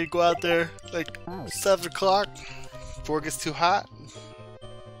Saturday, go out there like 7 o'clock before it gets too hot.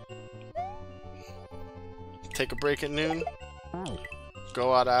 Take a break at noon.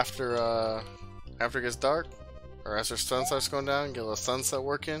 Go out after it gets dark, or after the sun starts going down. Get a little sunset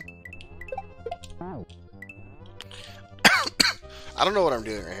work in. I don't know what I'm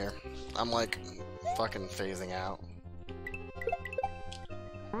doing right here. I'm like fucking phasing out.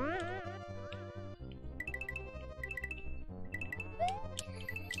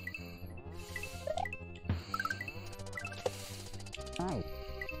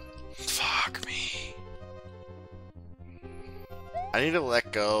 Fuck me. I need to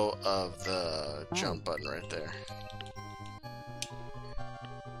let go of the jump button right there.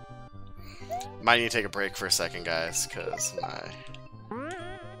 Might need to take a break for a second, guys, because my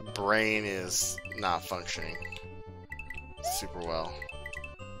brain is not functioning super well.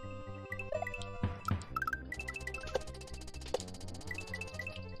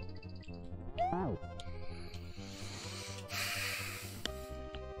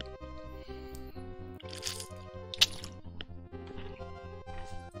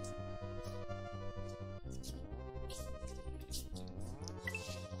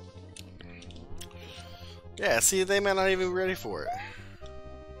 Yeah, see, they might not even be ready for it.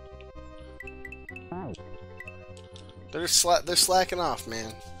 They're slacking off,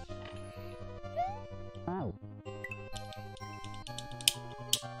 man.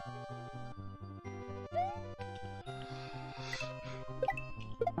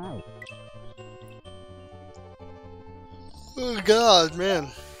 Oh God,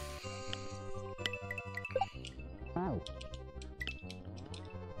 man.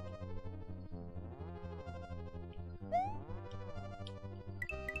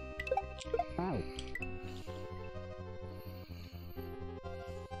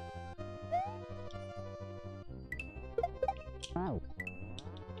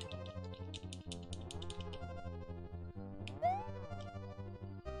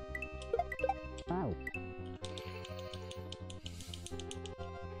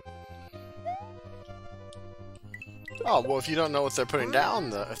 Oh, well, if you don't know what they're putting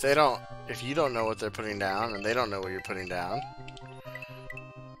down, if you don't know what they're putting down and they don't know what you're putting down,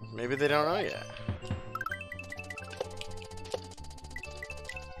 maybe they don't know yet.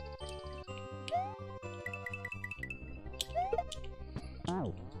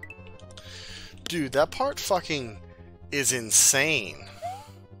 Dude, that part fucking is insane.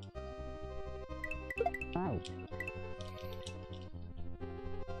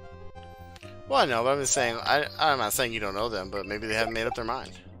 Well, I know, but I'm just saying, I'm not saying you don't know them, but maybe they haven't made up their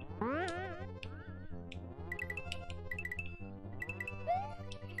mind.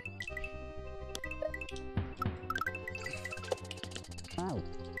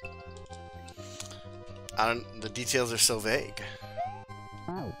 The details are so vague.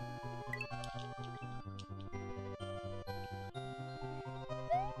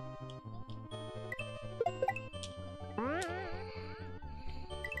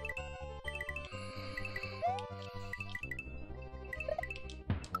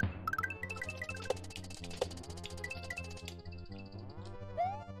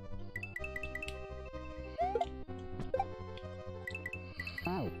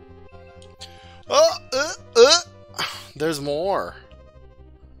 There's more.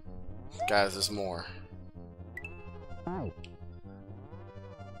 Guys, there's more.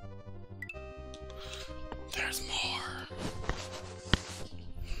 There's more.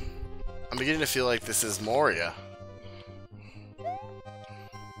 I'm beginning to feel like this is Moria.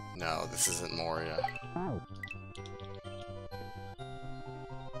 No, this isn't Moria.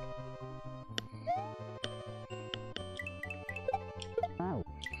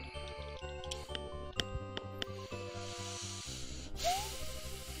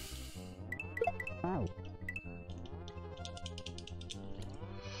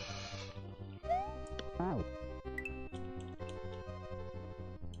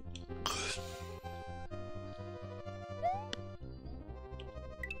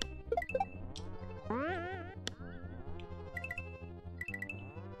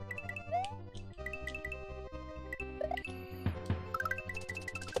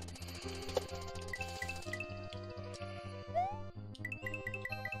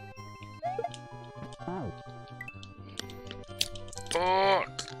 Fuck!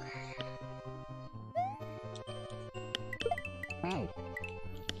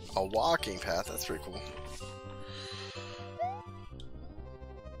 A walking path, that's pretty cool.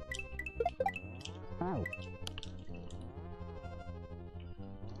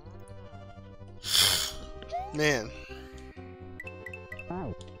 Man.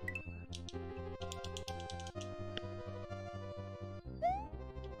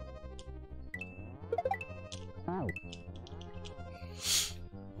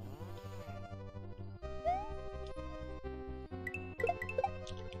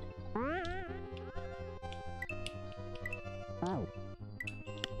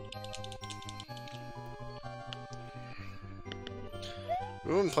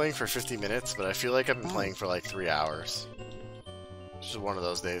 We've been playing for 50 minutes, but I feel like I've been playing for like 3 hours. Just one of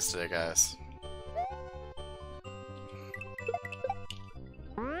those days today, guys.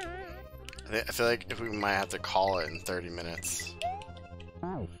 I feel like we might have to call it in 30 minutes.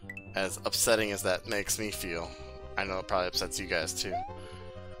 As upsetting as that makes me feel. I know it probably upsets you guys too.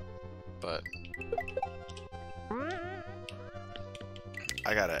 But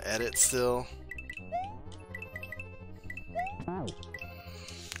I gotta edit still.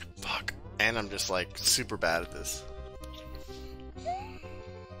 Fuck. And I'm just like super bad at this.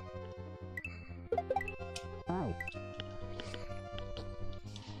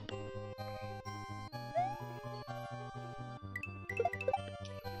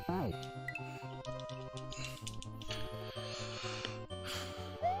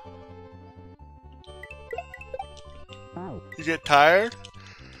 You get tired?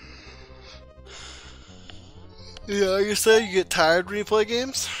 Yeah, you say you get tired when you play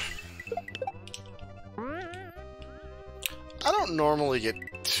games? I don't normally get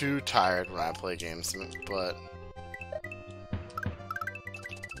too tired when I play games, but...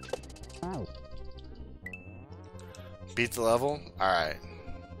 Beat the level? Alright.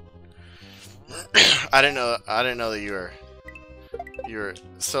 I didn't know that you were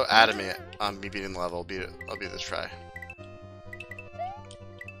so adamant on me beating the level. I'll beat this try.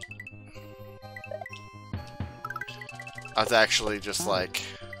 I was actually just like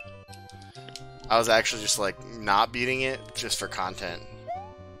not beating it just for content.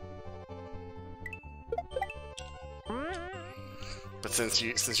 But since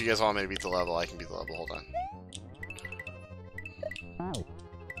you guys want me to beat the level, I can beat the level. Hold on.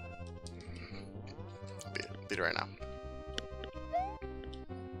 Beat it right now.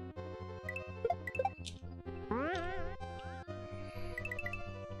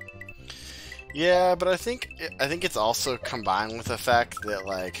 Yeah, but I think it's also combined with the fact that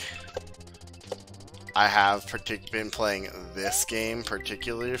like I have been playing this game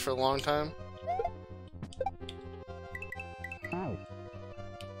particularly for a long time.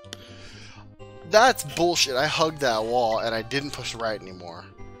 That's bullshit. I hugged that wall and I didn't push right anymore.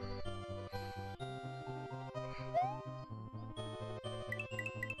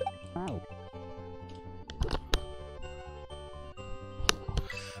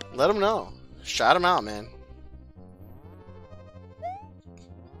 Let him know. Shout him out, man.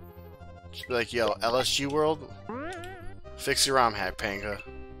 Just be like, yo, LSG World, fix your ROM hack, Panga.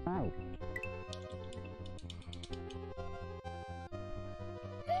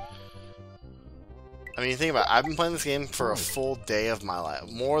 I mean, think about it. I've been playing this game for a full day of my life.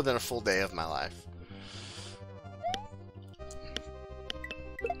 More than a full day of my life.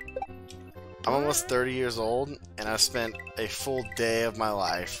 I'm almost 30 years old, and I've spent a full day of my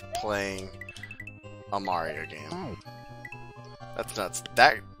life playing a Mario game. That's nuts.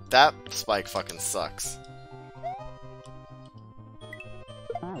 That spike fucking sucks.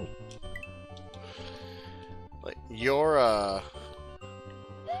 Like, your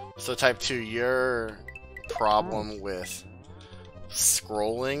So type 2, your problem with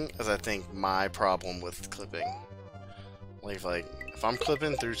scrolling is I think my problem with clipping. Like if I'm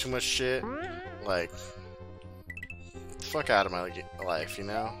clipping through too much shit, like fuck out of my life, you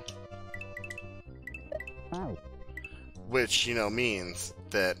know? Which, you know, means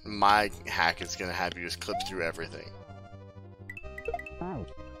that my hack is gonna have you just clip through everything.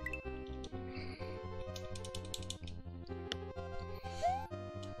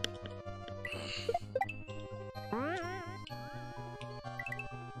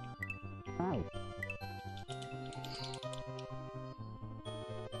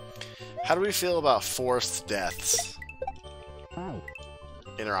 How do we feel about forced deaths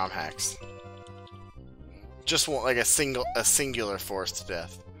in ROM hacks? Just want like a singular forced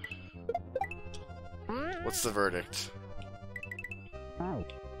death. What's the verdict?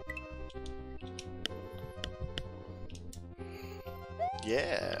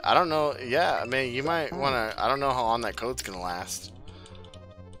 Yeah, I don't know. Yeah, I mean, you might want to. I don't know how long that code's gonna last.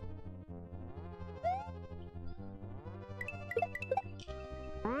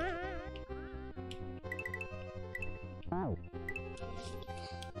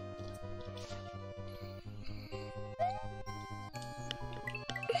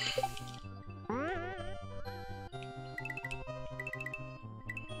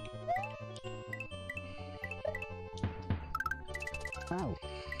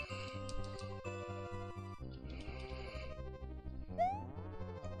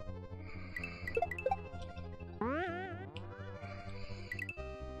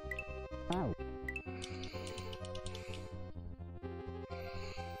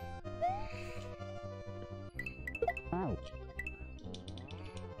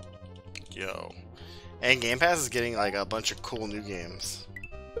 Yo. And Game Pass is getting like a bunch of cool new games.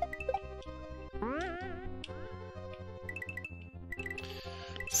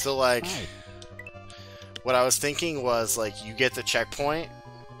 So like what I was thinking was like you get the checkpoint,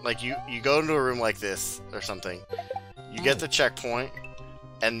 like you go into a room like this or something. You get the checkpoint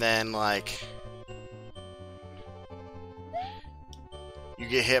and then like you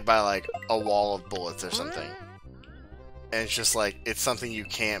get hit by like a wall of bullets or something. And it's just like it's something you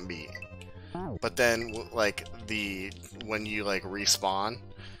can't beat. But then, like, when you, like, respawn,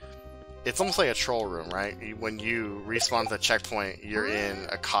 it's almost like a troll room, right? When you respawn to the checkpoint, you're in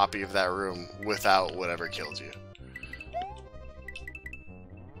a copy of that room without whatever killed you.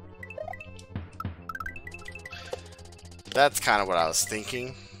 That's kind of what I was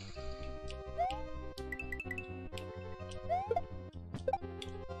thinking.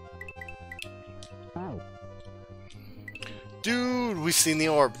 Dude, we've seen the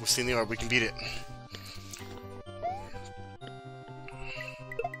orb. We've seen the orb. We can beat it.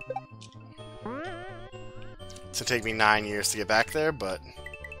 It's gonna take me 9 years to get back there, but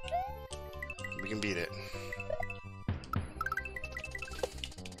we can beat it.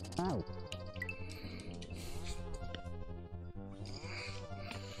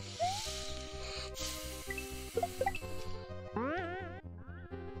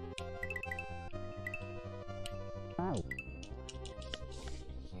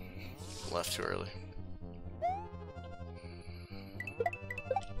 Left too early.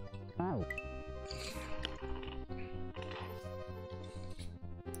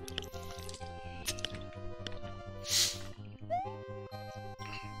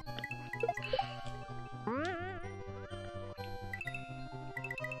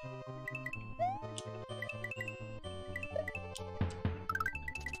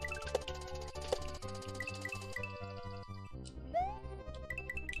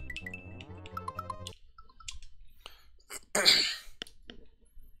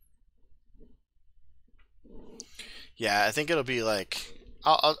 Yeah, I think it'll be like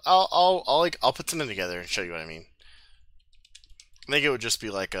I'll put something together and show you what I mean. I think it would just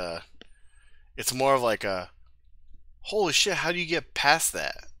be like it's more of like a, holy shit, how do you get past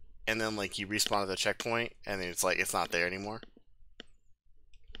that? And then like you respawn at the checkpoint and then it's like it's not there anymore.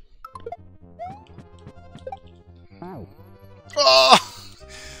 Oh!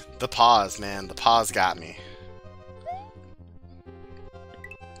 The pause, man. The pause got me.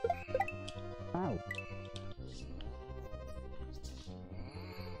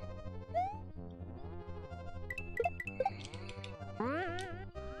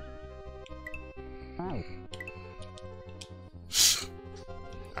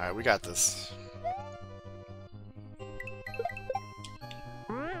 Alright, we got this.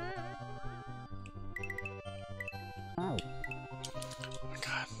 Oh my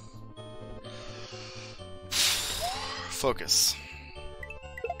god. Focus.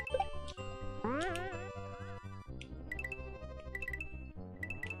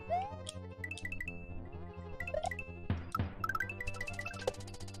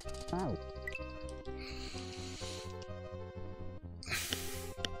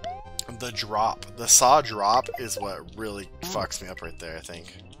 The drop. The saw drop is what really fucks me up right there, I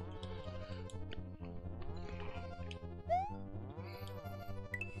think.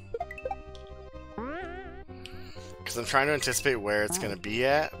 Because I'm trying to anticipate where it's going to be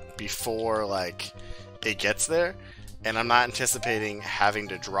at before, like, it gets there. And I'm not anticipating having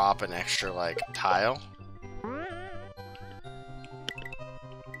to drop an extra, like, tile.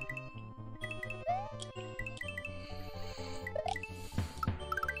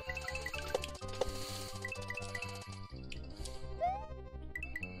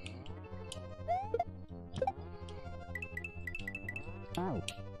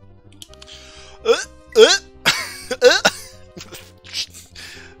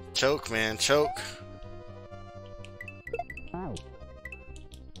 Choke, man, choke.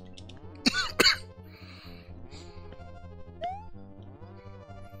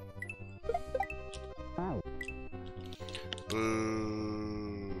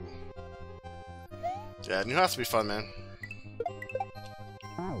 Boo. Yeah, new house will be fun, man.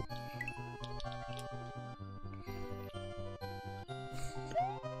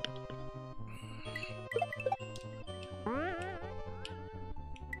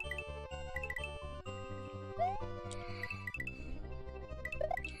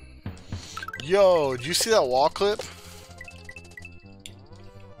 Yo, did you see that wall clip?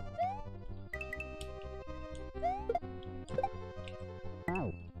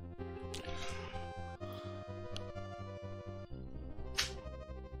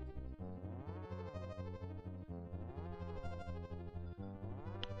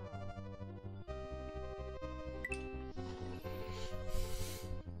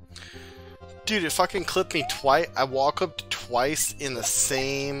 Dude, it fucking clipped me twice. I wall clipped twice in the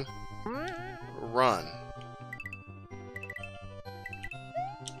same run.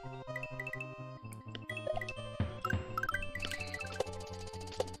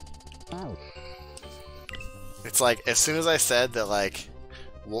 It's like, as soon as I said that, like,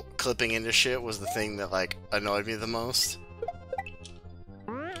 clipping into shit was the thing that, like, annoyed me the most.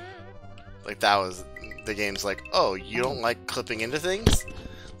 Like, that was, the game's like, oh, you don't like clipping into things?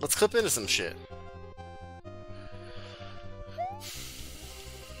 Let's clip into some shit.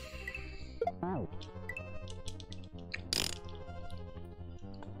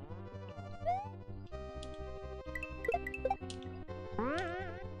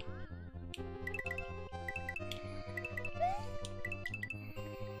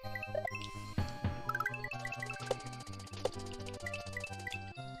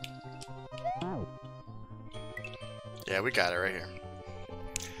 Yeah, we got it right here.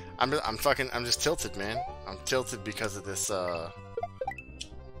 I'm just tilted, man. I'm tilted because of this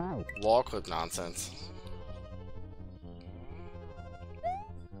wall clip nonsense.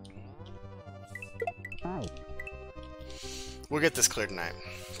 We'll get this clear tonight,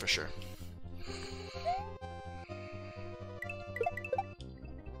 for sure.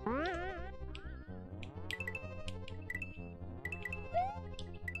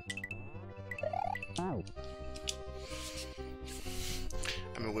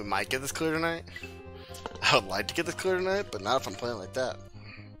 I mean, we might get this clear tonight. I would like to get this clear tonight, but not if I'm playing like that.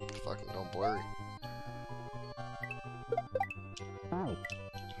 Fucking don't blurry.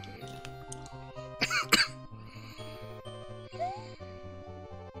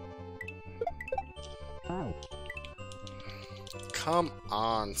 Come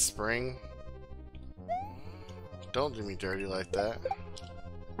on, Spring. Don't do me dirty like that.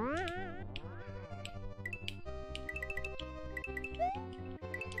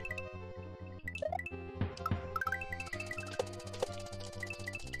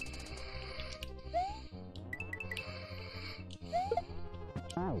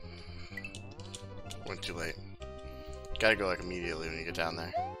 Went too late. Gotta go like immediately when you get down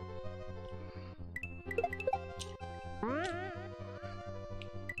there.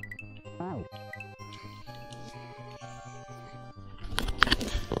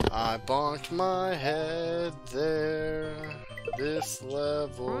 I bonked my head there. This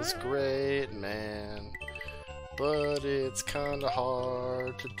level's great, man. But it's kinda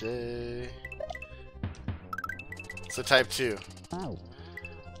hard today. So type 2.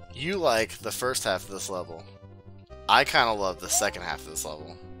 You like the first half of this level. I kinda love the second half of this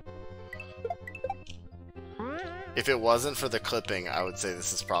level. If it wasn't for the clipping, I would say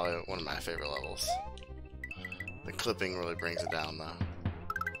this is probably one of my favorite levels. The clipping really brings it down, though.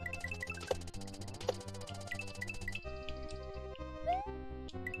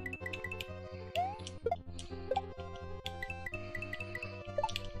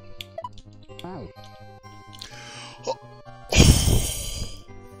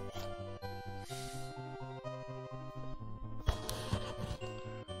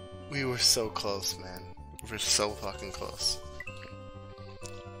 so close, man. We're so fucking close.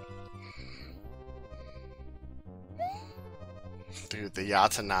 Dude, the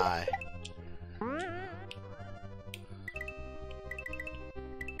Yatanai.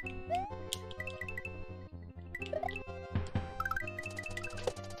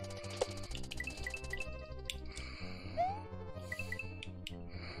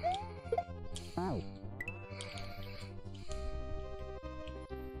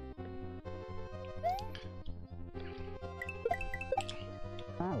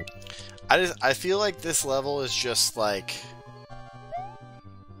 I feel like this level is just like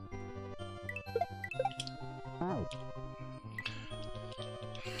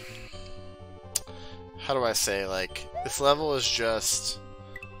how do I say, like, this level is just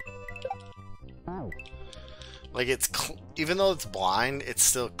like it's even though it's blind, it's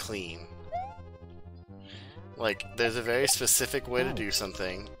still clean. Like, there's a very specific way to do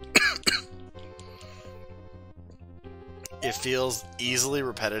something. It feels easily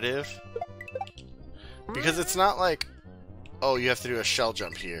repetitive. Because it's not like, oh, you have to do a shell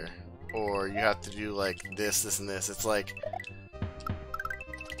jump here. Or you have to do, like, this, this, and this. It's like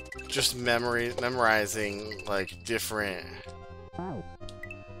just memorizing, like, different... Oh,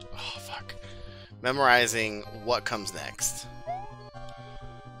 fuck. Memorizing what comes next.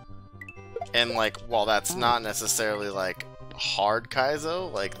 And, like, while that's not necessarily, like, hard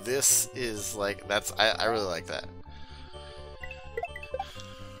Kaizo, like, this is, like, that's... I really like that.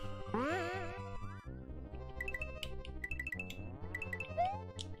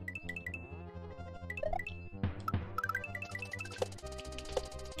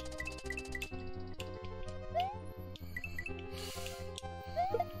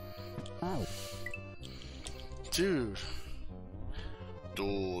 Dude,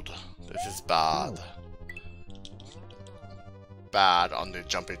 this is bad. Bad on the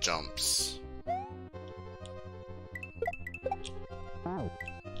jumpy jumps.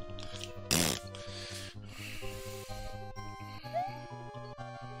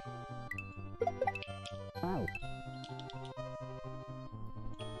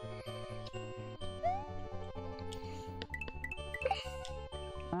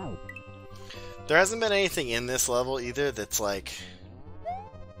 There hasn't been anything in this level either that's like...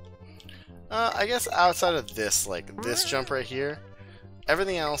 I guess outside of this, like, this jump right here,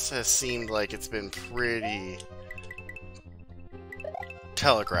 everything else has seemed like it's been pretty...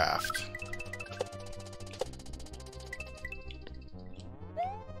 telegraphed.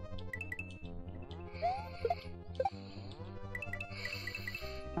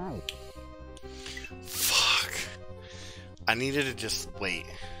 Fuck. I needed to just wait.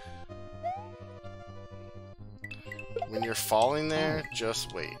 When you're falling there,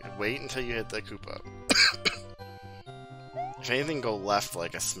 just wait. Wait until you hit the Koopa. If anything, go left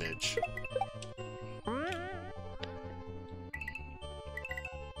like a smidge.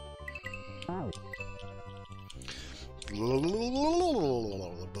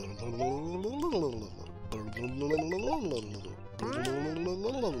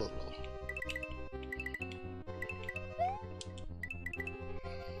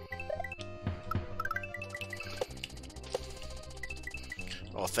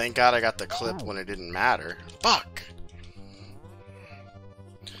 Well, thank God I got the clip when it didn't matter. Fuck!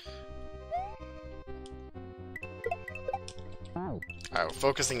 Alright, we're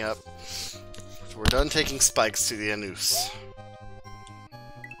focusing up. So we're done taking spikes to the anus.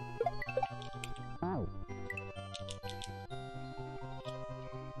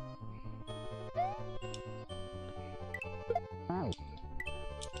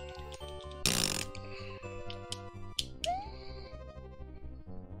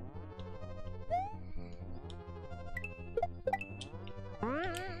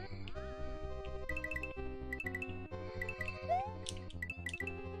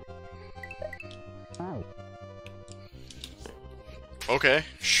 Okay,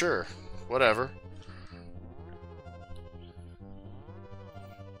 sure. Whatever.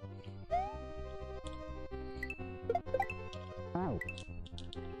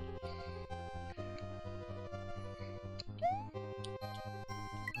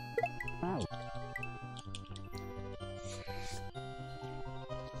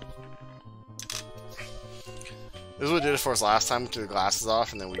 This is what did it for us last time. We took the glasses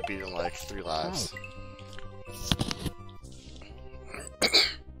off and then we beat it in like 3 lives.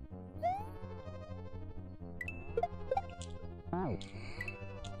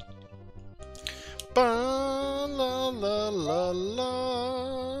 Ba la la la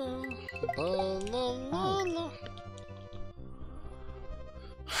la. Ba la la la.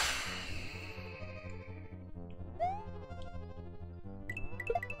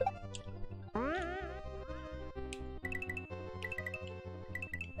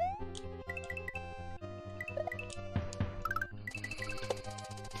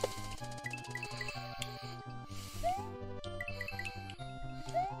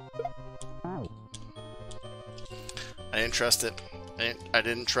 didn't trust it. I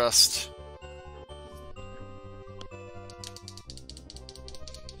didn't trust.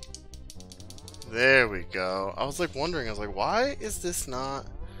 There we go. I was like wondering, I was like, why is this not?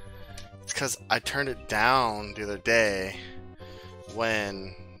 It's because I turned it down the other day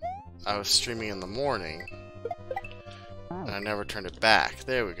when I was streaming in the morning. And I never turned it back.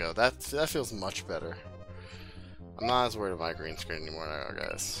 There we go. That feels much better. I'm not as worried about my green screen anymore now,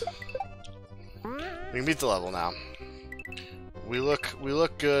 guys. We can beat the level now. We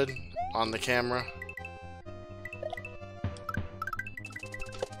look good on the camera.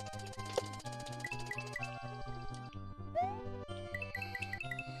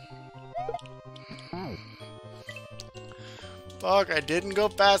 Fuck, I didn't go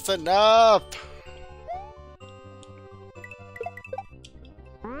fast enough!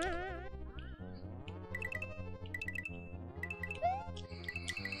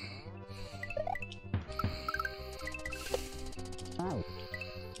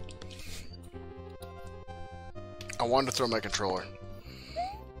 I wanted to throw my controller.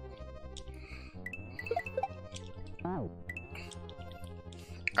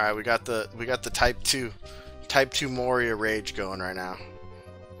 Alright, we got the Type 2 Moria rage going right now.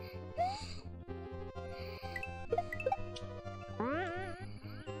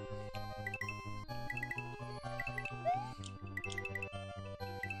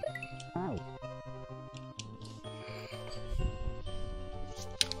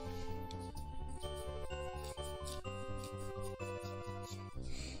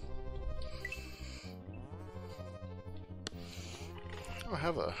 I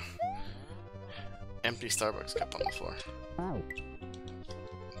have a empty Starbucks cup on the floor.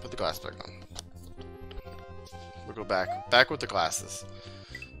 Put the glass back on. We'll go back with the glasses.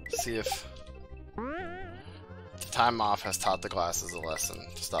 See if the time off has taught the glasses a lesson.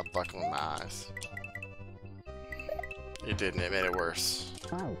 To stop fucking with my eyes. It didn't. It made it worse.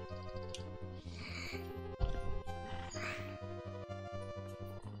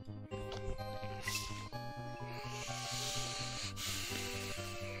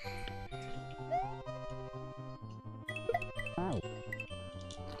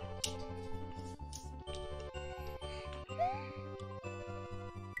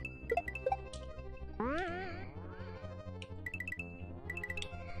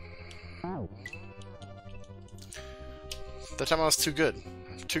 That time I was too good.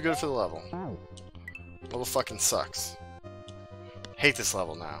 Too good for the level. Level fucking sucks. Hate this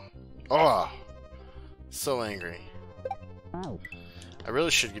level now. Oh! So angry. I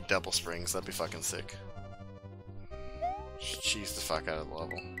really should get double springs. That'd be fucking sick. Just cheese the fuck out of the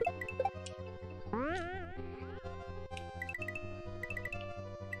level.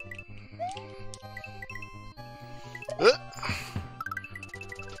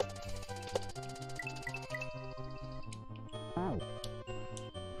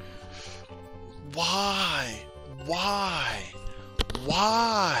 Why? Why?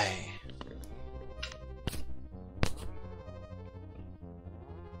 Why?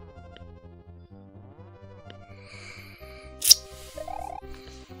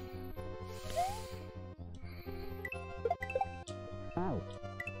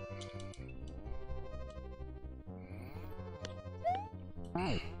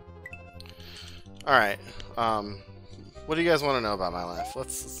 Alright, what do you guys want to know about my life?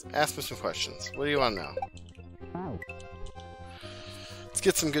 Let's ask me some questions. What do you want to know? Let's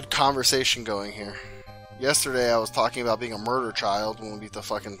get some good conversation going here. Yesterday I was talking about being a murder child when we beat the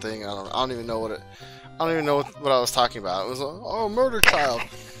fucking thing. I don't even know what I was talking about. It was oh, murder child.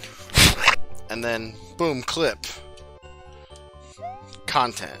 And then boom, clip.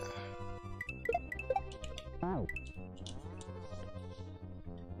 Content.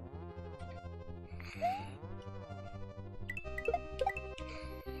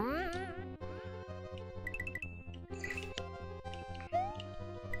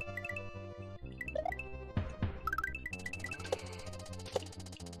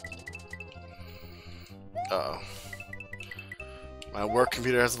 Uh-oh. My work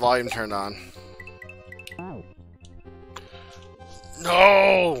computer has the volume turned on.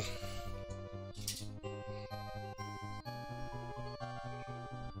 No!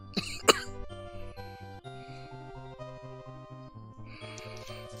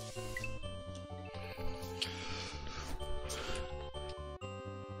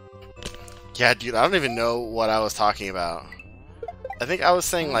 Yeah, dude, I don't even know what I was talking about. I think I was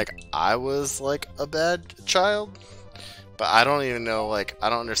saying, like, I was, like, a bad child. But I don't even know, like, I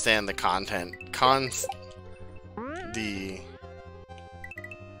don't understand the content.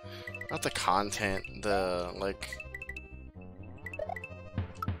 Not the content,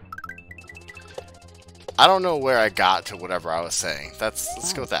 I don't know where I got to whatever I was saying.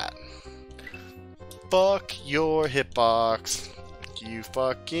 Let's go with that. Fuck your hitbox. You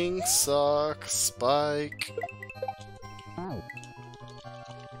fucking suck, Spike.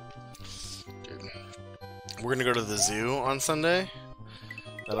 Dude. We're gonna go to the zoo on Sunday.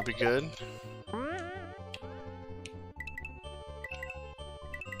 That'll be good.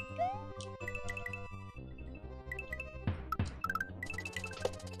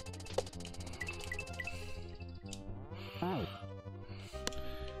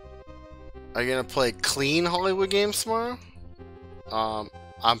 Are you gonna play clean Hollywood games tomorrow? They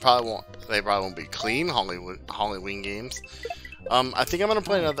probably won't be clean Halloween games. I think I'm gonna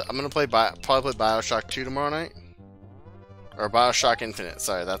play probably play BioShock 2 tomorrow night. Or BioShock Infinite,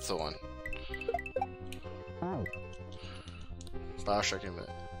 sorry, that's the one. BioShock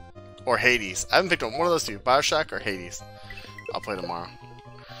Infinite. Or Hades. I haven't picked one of those two, BioShock or Hades. I'll play tomorrow.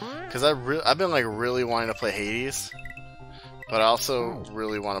 Cause I've been like really wanting to play Hades. But I also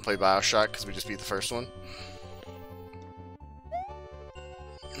really want to play BioShock because we just beat the first one.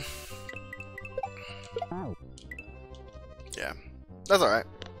 Yeah, that's all right.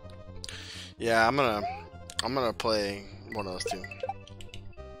 Yeah, I'm gonna play one of those two.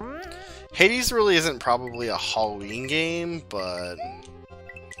 Hades really isn't probably a Halloween game, but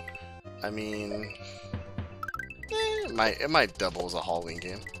I mean, it might double as a Halloween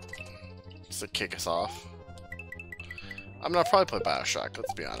game just to kick us off. I'm gonna probably play BioShock,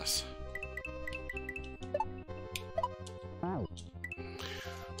 let's be honest.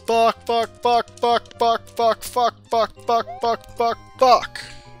 Fuck.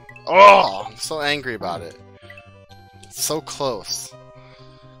 Oh, I'm so angry about it. It's so close.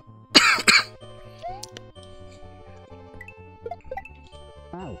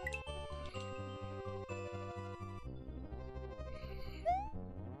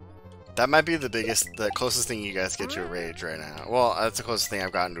 That might be the closest thing you guys get to a rage right now. Well, that's the closest thing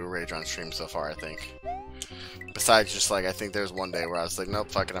I've gotten to a rage on stream so far, I think. Besides just like, I think there's one day where I was like,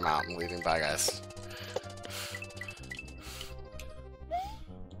 nope, fuck it, I'm out, I'm leaving, bye guys.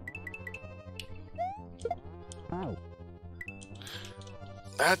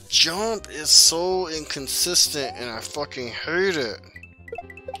 That jump is so inconsistent and I fucking hate it.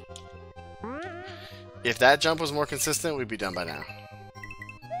 If that jump was more consistent, we'd be done by now.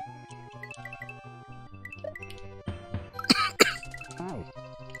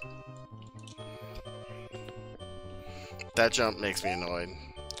 That jump makes me annoyed.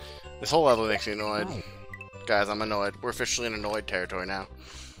 This whole level makes me annoyed. Guys, I'm annoyed. We're officially in annoyed territory now.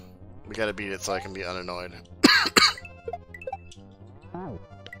 We gotta beat it so I can be unannoyed.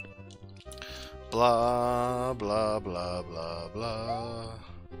 Blah, blah, blah, blah, blah.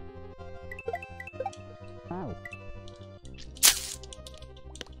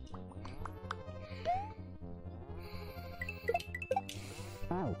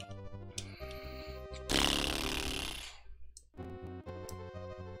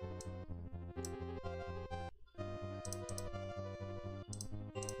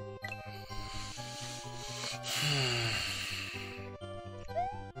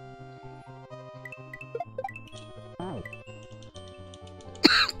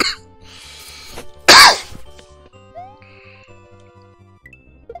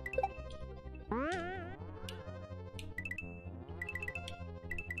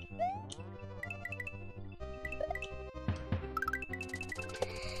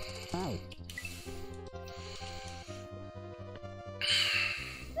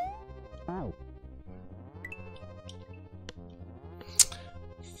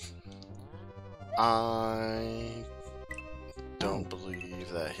 I don't believe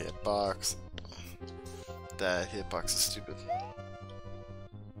that hitbox. That hitbox is stupid.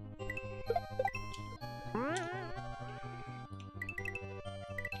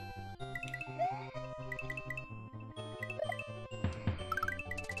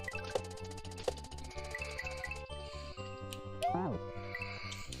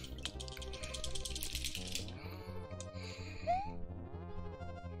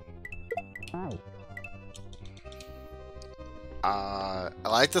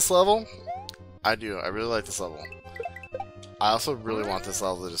 I like this level. I do. I really like this level. I also really want this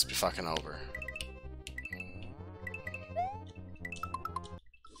level to just be fucking over.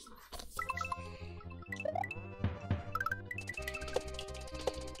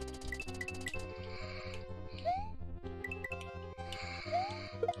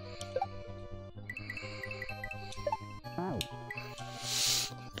 I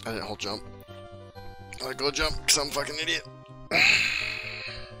didn't hold jump. I go jump because I'm a fucking idiot.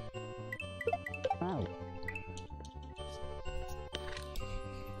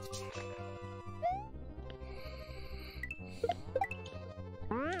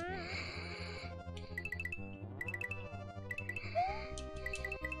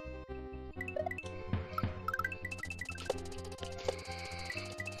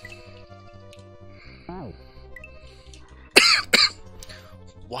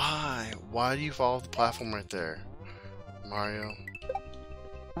 Why? Why do you fall off the platform right there? Mario?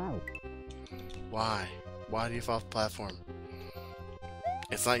 Why? Why do you fall off the platform?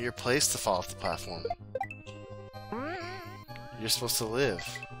 It's not your place to fall off the platform. You're supposed to live.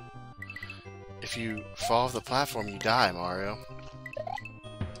 If you fall off the platform, you die, Mario.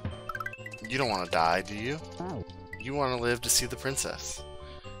 You don't want to die, do you? You want to live to see the princess.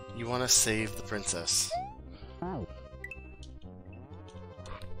 You want to save the princess.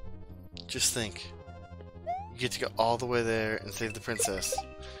 Just think. You get to go all the way there and save the princess.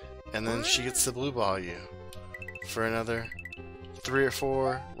 And then she gets to blue ball you. For another 3 or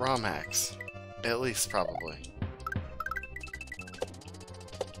 4 ROM hacks. At least, probably.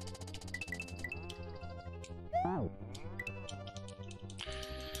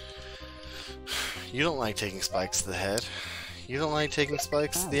 You don't like taking spikes to the head. You don't like taking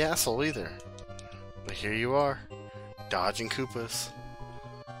spikes to the asshole either. But here you are, dodging Koopas.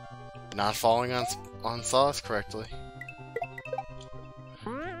 Not falling on saws correctly.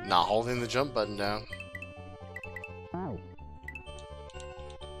 Not holding the jump button down.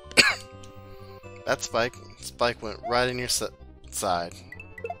 That spike went right in your side.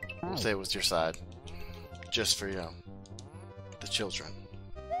 We'll say it was your side. Just for, you know, the children.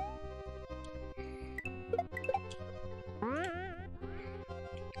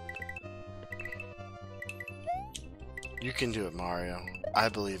 You can do it, Mario. I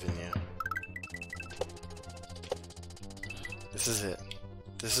believe in you. This is it.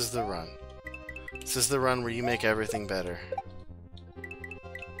 This is the run. This is the run where you make everything better.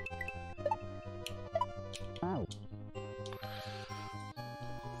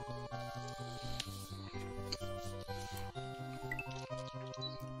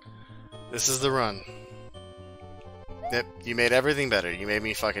 This is the run. Yep, you made everything better. You made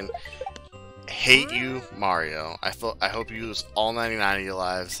me fucking hate you, Mario. I hope you lose all 99 of your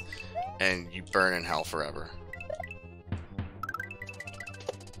lives and you burn in hell forever.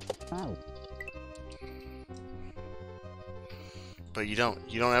 But you don't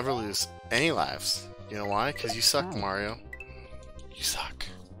ever lose any lives. You know why? Because you suck, Mario. You suck.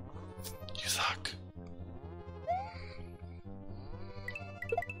 You suck.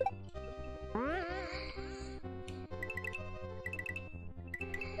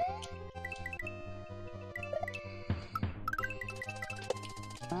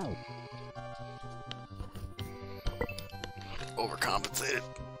 Overcompensated.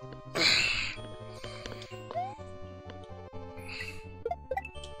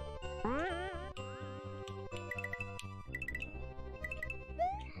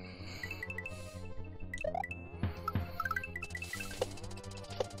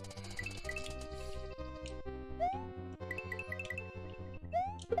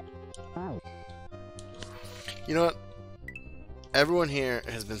 You know what? Everyone here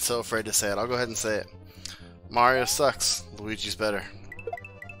has been so afraid to say it. I'll go ahead and say it. Mario sucks. Luigi's better.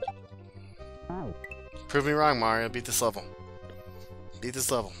 Prove me wrong, Mario. Beat this level. Beat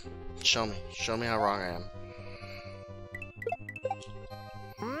this level. Show me. Show me how wrong I am.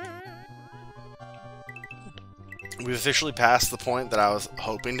 We've officially passed the point that I was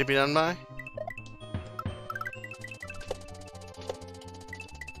hoping to be done by.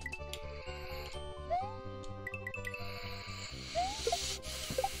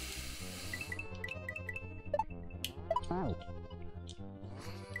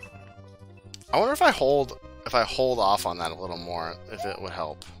 I wonder if I hold off on that a little more, if it would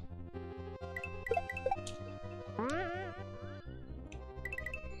help.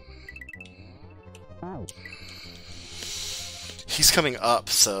 He's coming up,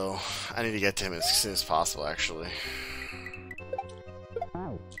 so I need to get to him as soon as possible, actually.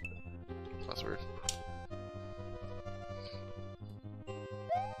 That's weird.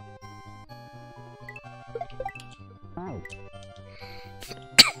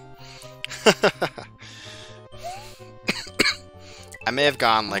 I may have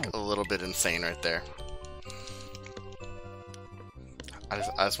gone like a little bit insane right there. I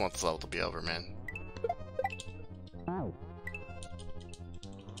just want this level to be over, man.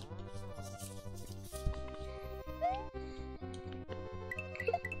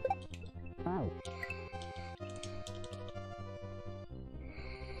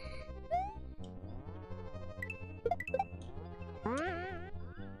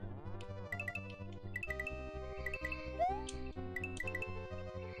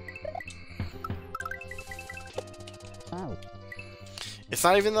 It's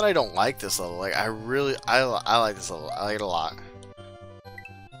not even that I don't like this level. Like, I like this level. I like it a lot.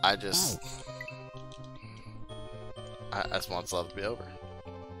 I just want this level to be over.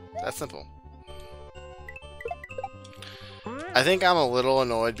 That's simple. I think I'm a little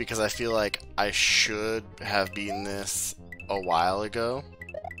annoyed because I feel like I should have beaten this a while ago.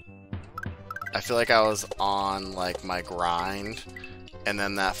 I feel like I was on, like, my grind, and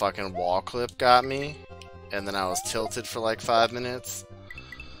then that fucking wall clip got me, and then I was tilted for, like, 5 minutes,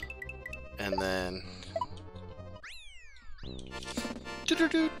 and then...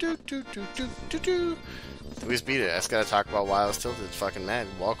 We just beat it. I just gotta talk about why I was tilted. Fucking mad.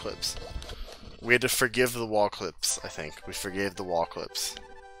 Wall clips. We had to forgive the wall clips, I think. We forgave the wall clips.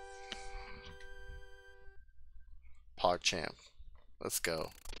 PogChamp. Let's go.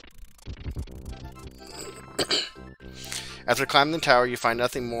 After climbing the tower, you find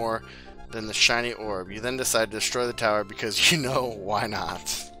nothing more than the shiny orb. You then decide to destroy the tower because you know why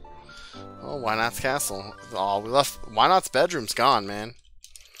not. Oh, Why Not's castle. Oh, we left. Why Not's bedroom's gone, man.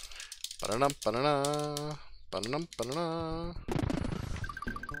 Ba-da-dum, ba-da-da. Ba-da-dum, ba-da-da.